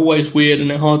like that are always weird, and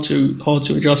they're hard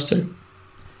to adjust to.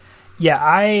 Yeah,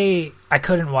 I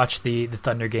couldn't watch the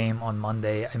Thunder game on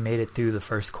Monday. I made it through the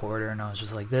first quarter, and I was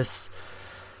just like,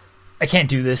 I can't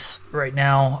do this right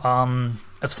now. I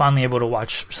was finally able to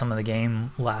watch some of the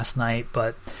game last night,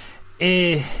 but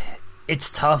it's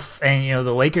tough, and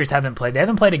the Lakers haven't played. They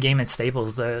haven't played a game at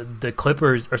Staples. The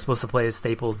Clippers are supposed to play at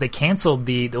Staples. They canceled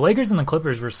the Lakers and the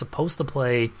Clippers were supposed to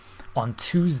play on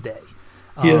Tuesday,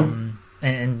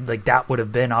 and like that would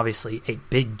have been obviously a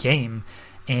big game,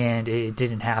 and it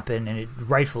didn't happen, and it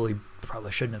rightfully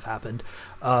probably shouldn't have happened.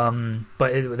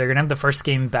 But they're gonna have the first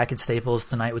game back at Staples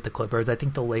tonight with the Clippers. I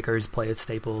think the Lakers play at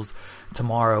Staples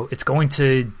tomorrow. It's going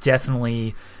to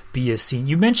definitely be a scene.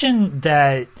 You mentioned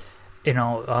that.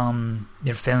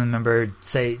 Your family member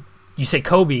say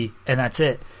Kobe and that's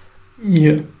it.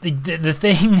 Yeah. The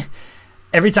thing,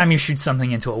 every time you shoot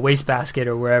something into a wastebasket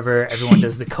or wherever, everyone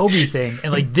does the Kobe thing,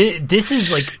 and like this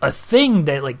is like a thing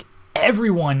that like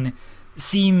everyone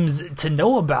seems to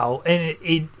know about, and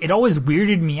it always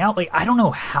weirded me out. Like I don't know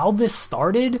how this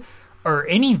started or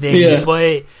anything,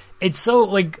 but it's so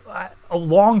like. A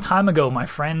long time ago, my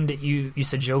friend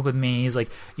used to joke with me. He's like,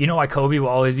 why Kobe will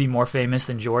always be more famous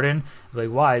than Jordan? I'm like,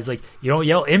 why? He's like, you don't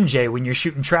yell MJ when you're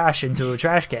shooting trash into a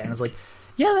trash can. I was like,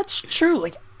 yeah, that's true.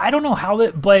 Like, I don't know how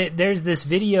that, but there's this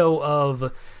video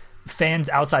of fans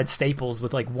outside Staples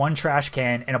with like one trash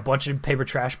can and a bunch of paper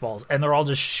trash balls, and they're all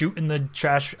just shooting the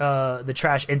trash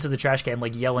into the trash can,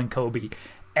 like yelling Kobe.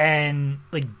 And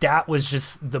like that was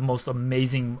just the most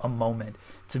amazing moment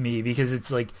to me, because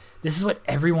it's like this is what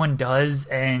everyone does,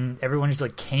 and everyone just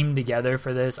like came together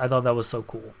for this. I thought that was so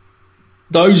cool.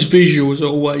 Those visuals are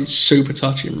always super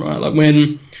touching, right? Like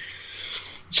when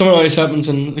something like this happens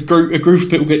and a group of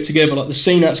people get together, like the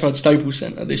scene outside Staples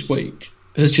Center this week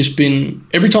has just been,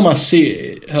 every time I see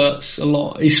it, it hurts a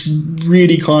lot. It's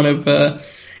really kind of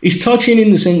it's touching in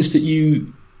the sense that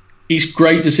it's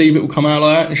great to see people come out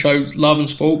like that and show love and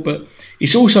support, but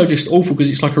it's also just awful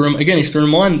because it's like it's the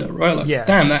reminder, right? Like,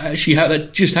 damn,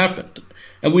 that just happened,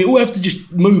 and we all have to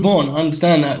just move on. I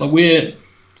understand that. Like we're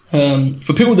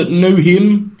for people that knew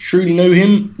him, truly knew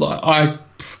him. Like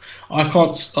I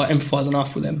can't empathise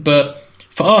enough with them. But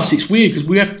for us, it's weird because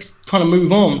we have to kind of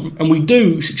move on, and we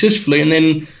do successfully. And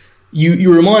then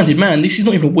you're reminded, man, this is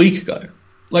not even a week ago.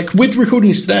 Like with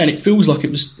recording this today, and it feels like it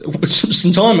was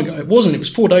some time ago. It wasn't. It was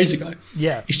 4 days ago.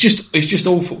 Yeah, it's just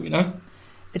awful,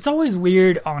 It's always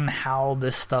weird on how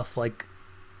this stuff like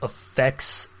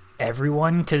affects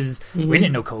everyone, because we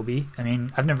didn't know Kobe. I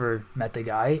mean, I've never met the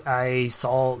guy. I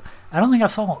don't think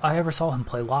I ever saw him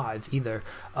play live either.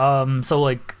 So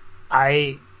like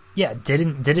I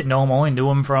didn't know him. Only knew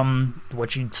him from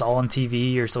what you saw on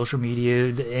TV or social media,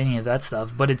 any of that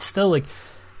stuff. But it's still like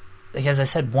as I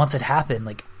said, once it happened,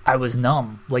 like I was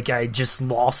numb. Like I just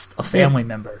lost a family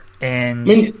member, and.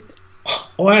 I mean,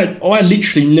 I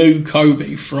literally knew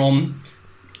Kobe from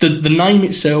the name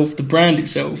itself, the brand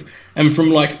itself, and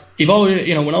from like if I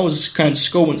were, when I was going to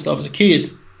school and stuff as a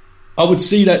kid, I would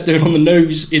see that dude on the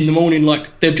news in the morning,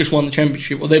 like they've just won the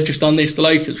championship or they've just done this, the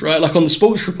Lakers, right? Like on the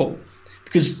sports report,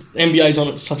 because NBA's on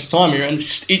at such a time here, and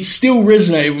it still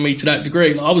resonated with me to that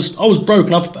degree. Like I was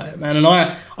broken up about it, man, and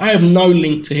I have no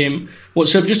link to him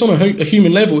whatsoever. Just on a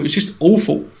human level, it was just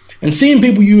awful. And seeing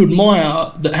people you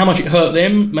admire, that how much it hurt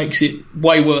them, makes it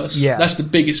way worse. Yeah. That's the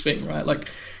biggest thing, right? Like,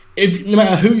 no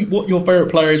matter what your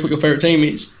favourite player is, what your favourite team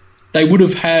is, they would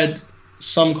have had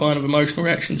some kind of emotional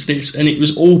reaction to this, and it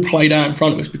was all played out in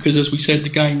front of us because, as we said, the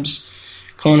game's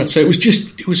kind of... So it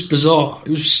was bizarre.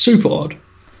 It was super odd.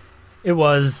 It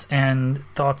was, and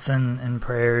thoughts and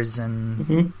prayers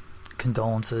and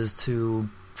condolences to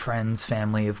friends,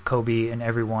 family of Kobe, and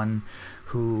everyone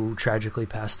who tragically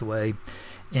passed away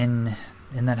in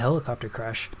that helicopter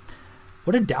crash.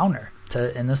 What a downer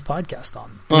to end this podcast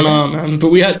on. I know, man, but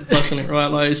we had to touch on it, right?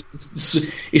 Like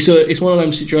it's one of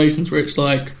those situations where it's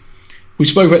like we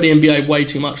spoke about the NBA way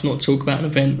too much not to talk about an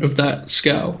event of that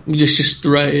scale. Just the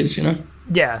way it is,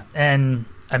 Yeah, and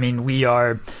I mean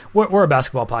we're a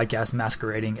basketball podcast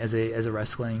masquerading as a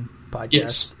wrestling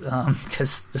podcast,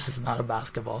 because this is not a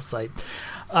basketball site.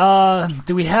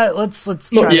 Do we have? Let's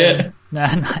try. Not yet.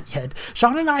 Nah, not yet.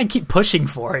 Sean and I keep pushing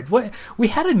for it. What we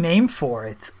had a name for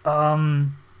it.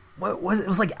 What was it? It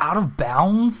was like Out of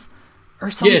Bounds or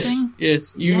something.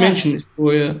 Yes. You mentioned this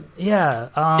before. Yeah. Yeah.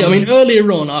 I mean, earlier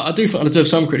on, I do think I deserve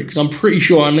some credit because I'm pretty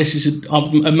sure, unless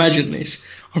I've imagined this.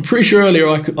 I'm pretty sure earlier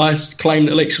I claimed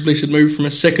that Alexa Bliss had moved from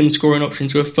a second scoring option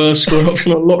to a first scoring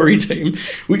option on a lottery team,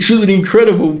 which was an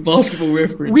incredible basketball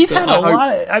reference. We've had a lot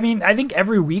of, I mean, I think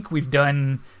every week we've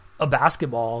done a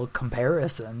basketball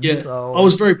comparison. Yeah, so. I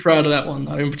was very proud of that one,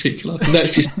 though, in particular, because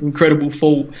that's just an incredible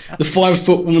thought. The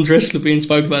 5-foot women's wrestler being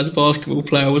spoken about as a basketball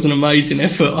player was an amazing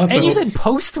effort, I felt. You said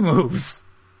post moves.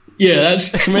 Yeah, that's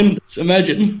tremendous.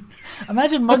 Imagine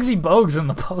Muggsy Bogues in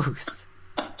the post.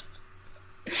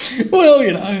 Well,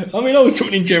 I mean, I was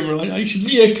talking in generalisation.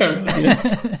 Yeah, carry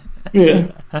on.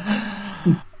 Yeah.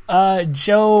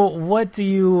 Joe, what do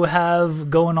you have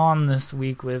going on this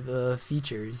week with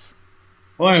features?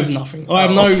 I have nothing. I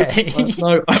have no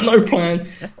plan.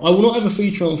 I will not have a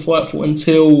feature on Fightful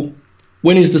until,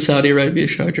 when is the Saudi Arabia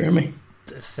show, Jeremy?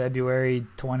 February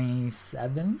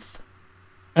 27th.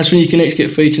 That's when you can next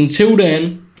get a feature. Until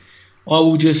then, I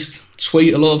will just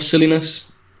tweet a lot of silliness.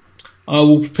 I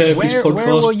will prepare for this podcast. Where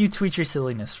will you tweet your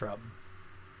silliness from?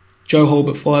 Joe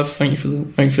Holbert 5. Thank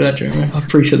you for that, Jeremy. I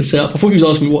appreciate the setup. I thought you was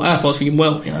asking me what app. I was thinking,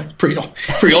 well, pretty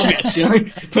obvious,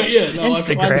 But yeah, no, I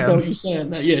understand what you're saying.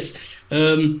 That yes,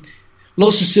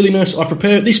 lots of silliness. I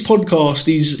prepare this podcast.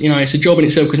 It's a job in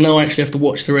itself because now I actually have to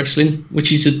watch the wrestling,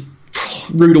 which is a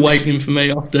rude awakening for me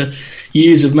after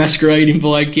years of masquerading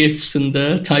via gifs and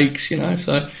takes.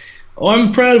 So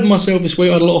I'm proud of myself this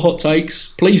week. I had a lot of hot takes.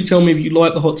 Please tell me if you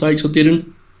liked the hot takes or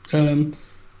didn't.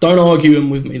 Don't argue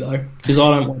them with me, though, because I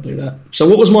don't want to do that. So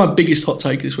what was my biggest hot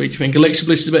take this week, do you think? Alexa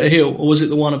Bliss is a better heel, or was it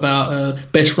the one about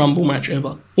best Rumble match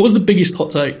ever? What was the biggest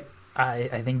hot take?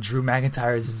 I think Drew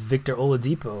McIntyre's Victor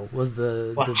Oladipo was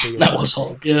the biggest. That was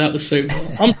hot. Yeah, that was super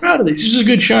hot. I'm proud of this. This was a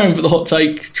good showing for the hot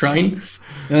take train.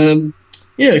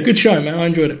 Good show, man. I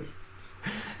enjoyed it.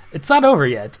 It's not over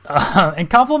yet. And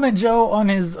compliment Joe on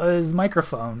his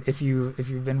microphone if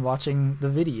you've been watching the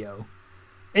video.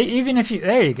 Even if you,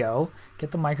 there you go,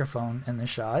 get the microphone in the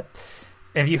shot.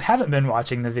 If you haven't been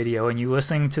watching the video and you're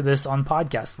listening to this on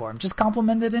podcast form, just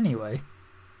compliment it anyway.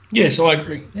 Yes, I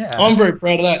agree. Yeah. I'm very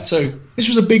proud of that too. This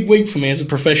was a big week for me as a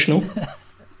professional.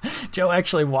 Joe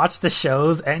actually watched the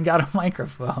shows and got a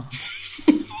microphone.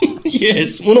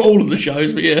 Yes, well, not all of the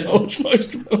shows, but yeah, I watched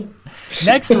most of them.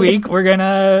 Next week, we're going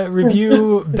to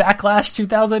review Backlash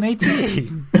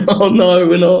 2018. Oh, no,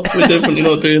 we're not. We're definitely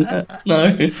not doing that.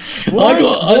 No.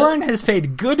 Warren has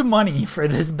paid good money for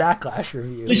this Backlash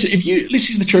review. Listen, this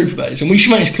is the truth about this, and we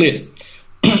should make this clear.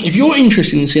 If you're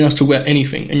interested in seeing us talk about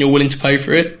anything and you're willing to pay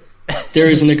for it, there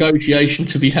is a negotiation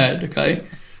to be had, okay?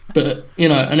 But,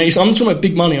 and I'm not talking about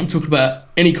big money. I'm talking about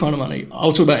any kind of money.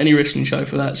 I'll talk about any wrestling show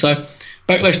for that. So,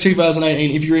 Backlash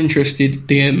 2018, if you're interested,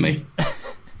 DM me.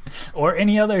 Or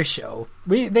any other show.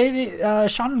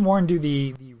 Sean and Warren do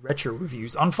the retro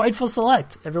reviews on Fightful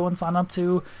Select. Everyone sign up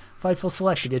to Fightful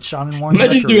Select to get Sean and Warren.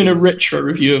 Imagine doing a retro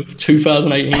review of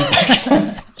 2018.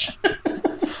 A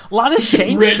lot has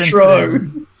changed since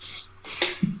then.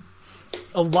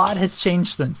 A lot has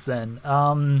changed since then.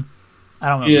 I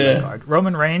don't know. Yeah.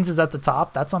 Roman Reigns is at the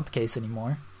top. That's not the case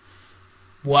anymore.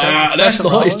 Wow, that's the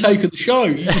hottest take of the show.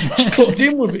 You just clocked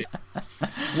in with it.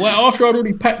 Well, after I'd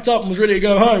already packed up and was ready to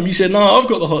go home, you said, "No, I've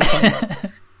got the hot take."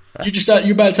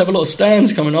 You're about to have a lot of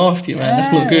stands coming after you, man.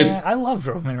 That's not good. I love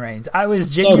Roman Reigns. I was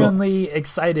genuinely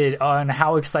excited on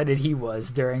how excited he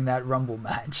was during that Rumble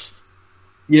match.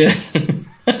 Yeah.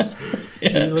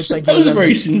 Yeah. That was a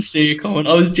very sincere comment.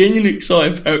 I was genuinely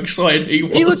excited for how excited he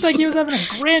was. He looked like he was having a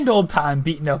grand old time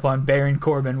beating up on Baron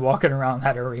Corbin walking around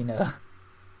that arena.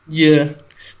 Yeah.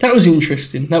 That was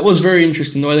interesting. That was very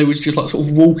interesting, the way they was just like sort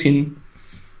of walking.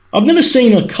 I've never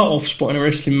seen a cut-off spot in a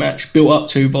wrestling match built up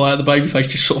to by the babyface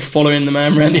just sort of following the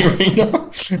man around the arena.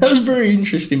 That was very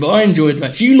interesting, but I enjoyed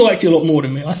that. You liked it a lot more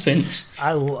than me, I sense.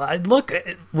 I look,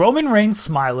 Roman Reigns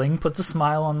smiling puts a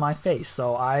smile on my face,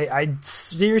 so I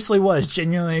seriously was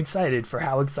genuinely excited for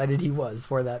how excited he was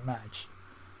for that match.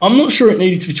 I'm not sure it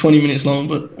needed to be 20 minutes long,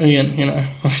 but again,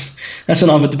 that's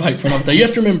another debate for another day. You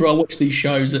have to remember I watch these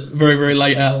shows at very, very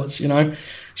late hours,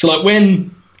 So like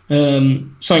when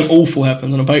something awful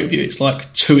happens on a pay-per-view, it's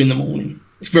like 2 a.m.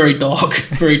 It's very dark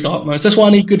moments. That's why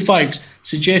I need good faves.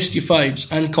 Suggest your faves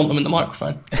and compliment the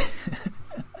microphone.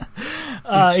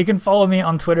 You can follow me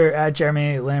on Twitter at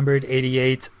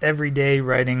JeremyLambert88 every day,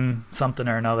 writing something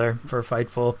or another for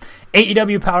Fightful.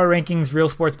 AEW Power Rankings, Real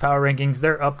Sports Power Rankings,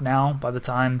 they're up now by the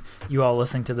time you all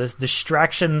listening to this.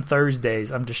 Distraction Thursdays.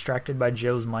 I'm distracted by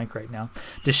Joe's mic right now.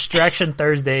 Distraction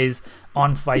Thursdays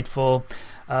on Fightful.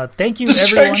 Thank you,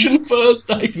 Distraction everyone.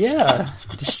 Thursdays. Yeah,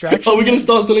 Distraction. Oh, we're going to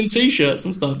start selling T-shirts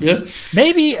and stuff, yeah?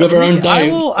 Maybe. We have our own day.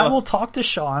 I will talk to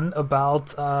Sean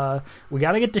about, we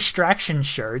got to get Distraction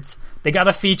shirts. They got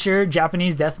to feature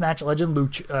Japanese deathmatch legend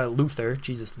Luther.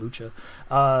 Jesus, Lucha.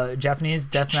 Japanese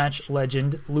deathmatch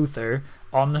legend Luther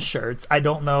on the shirts. I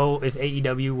don't know if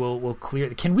AEW will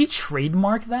clear. Can we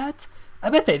trademark that?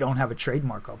 I bet they don't have a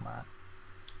trademark on that.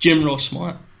 Jim Ross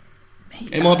might.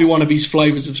 It might be one of his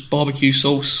flavors of barbecue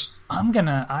sauce.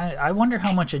 I wonder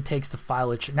how much it takes to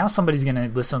file it. Now somebody's gonna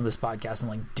listen to this podcast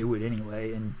and do it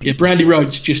anyway. And yeah, Brandy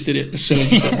Rhodes just did it as soon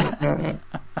as you said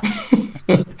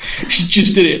it. She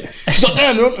just did it. She's like,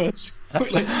 damn, they're on us.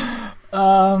 Quickly.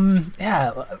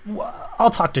 Yeah,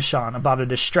 I'll talk to Sean about a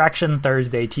Distraction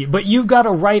Thursday to you. But you've got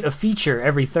to write a feature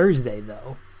every Thursday,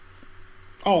 though.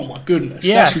 Oh my goodness.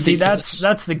 Yeah,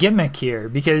 that's the gimmick here,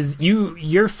 because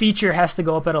your feature has to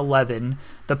go up at 11,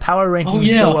 the power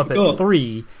rankings go up at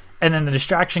 3, and then the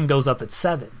distraction goes up at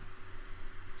 7.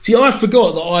 See, I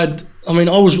forgot that I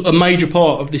was a major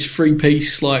part of this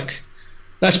 3-piece, like,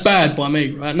 that's bad by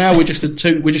me, right? Now we're just a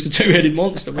two-headed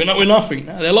monster. We're nothing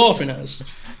now. They're laughing at us.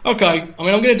 Okay, I'm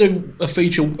going to do a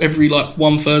feature every, like,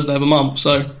 one Thursday of a month,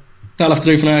 so that'll have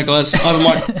to do for now, guys. I have a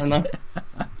microphone now.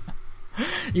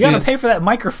 You got to pay for that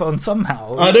microphone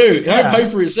somehow. I do. It don't pay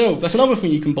for itself. That's another thing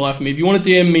you can buy for me. If you want to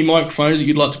DM me microphones that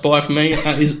you'd like to buy for me,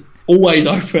 that is always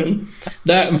open.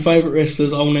 That and favourite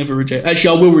wrestlers I'll never reject.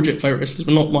 Actually, I will reject favourite wrestlers,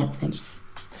 but not microphones.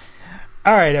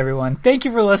 All right, everyone. Thank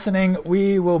you for listening.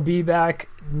 We will be back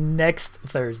next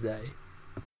Thursday.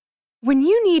 When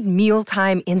you need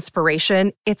mealtime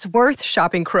inspiration, it's worth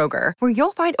shopping Kroger, where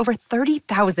you'll find over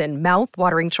 30,000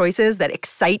 mouth-watering choices that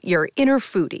excite your inner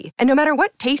foodie. And no matter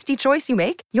what tasty choice you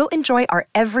make, you'll enjoy our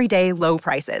everyday low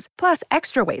prices, plus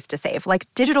extra ways to save, like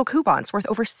digital coupons worth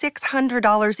over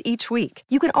 $600 each week.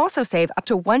 You can also save up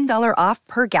to $1 off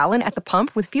per gallon at the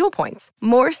pump with fuel points.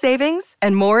 More savings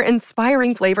and more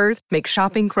inspiring flavors make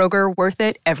shopping Kroger worth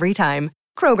it every time.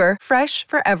 Kroger, fresh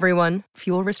for everyone.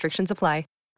 Fuel restrictions apply.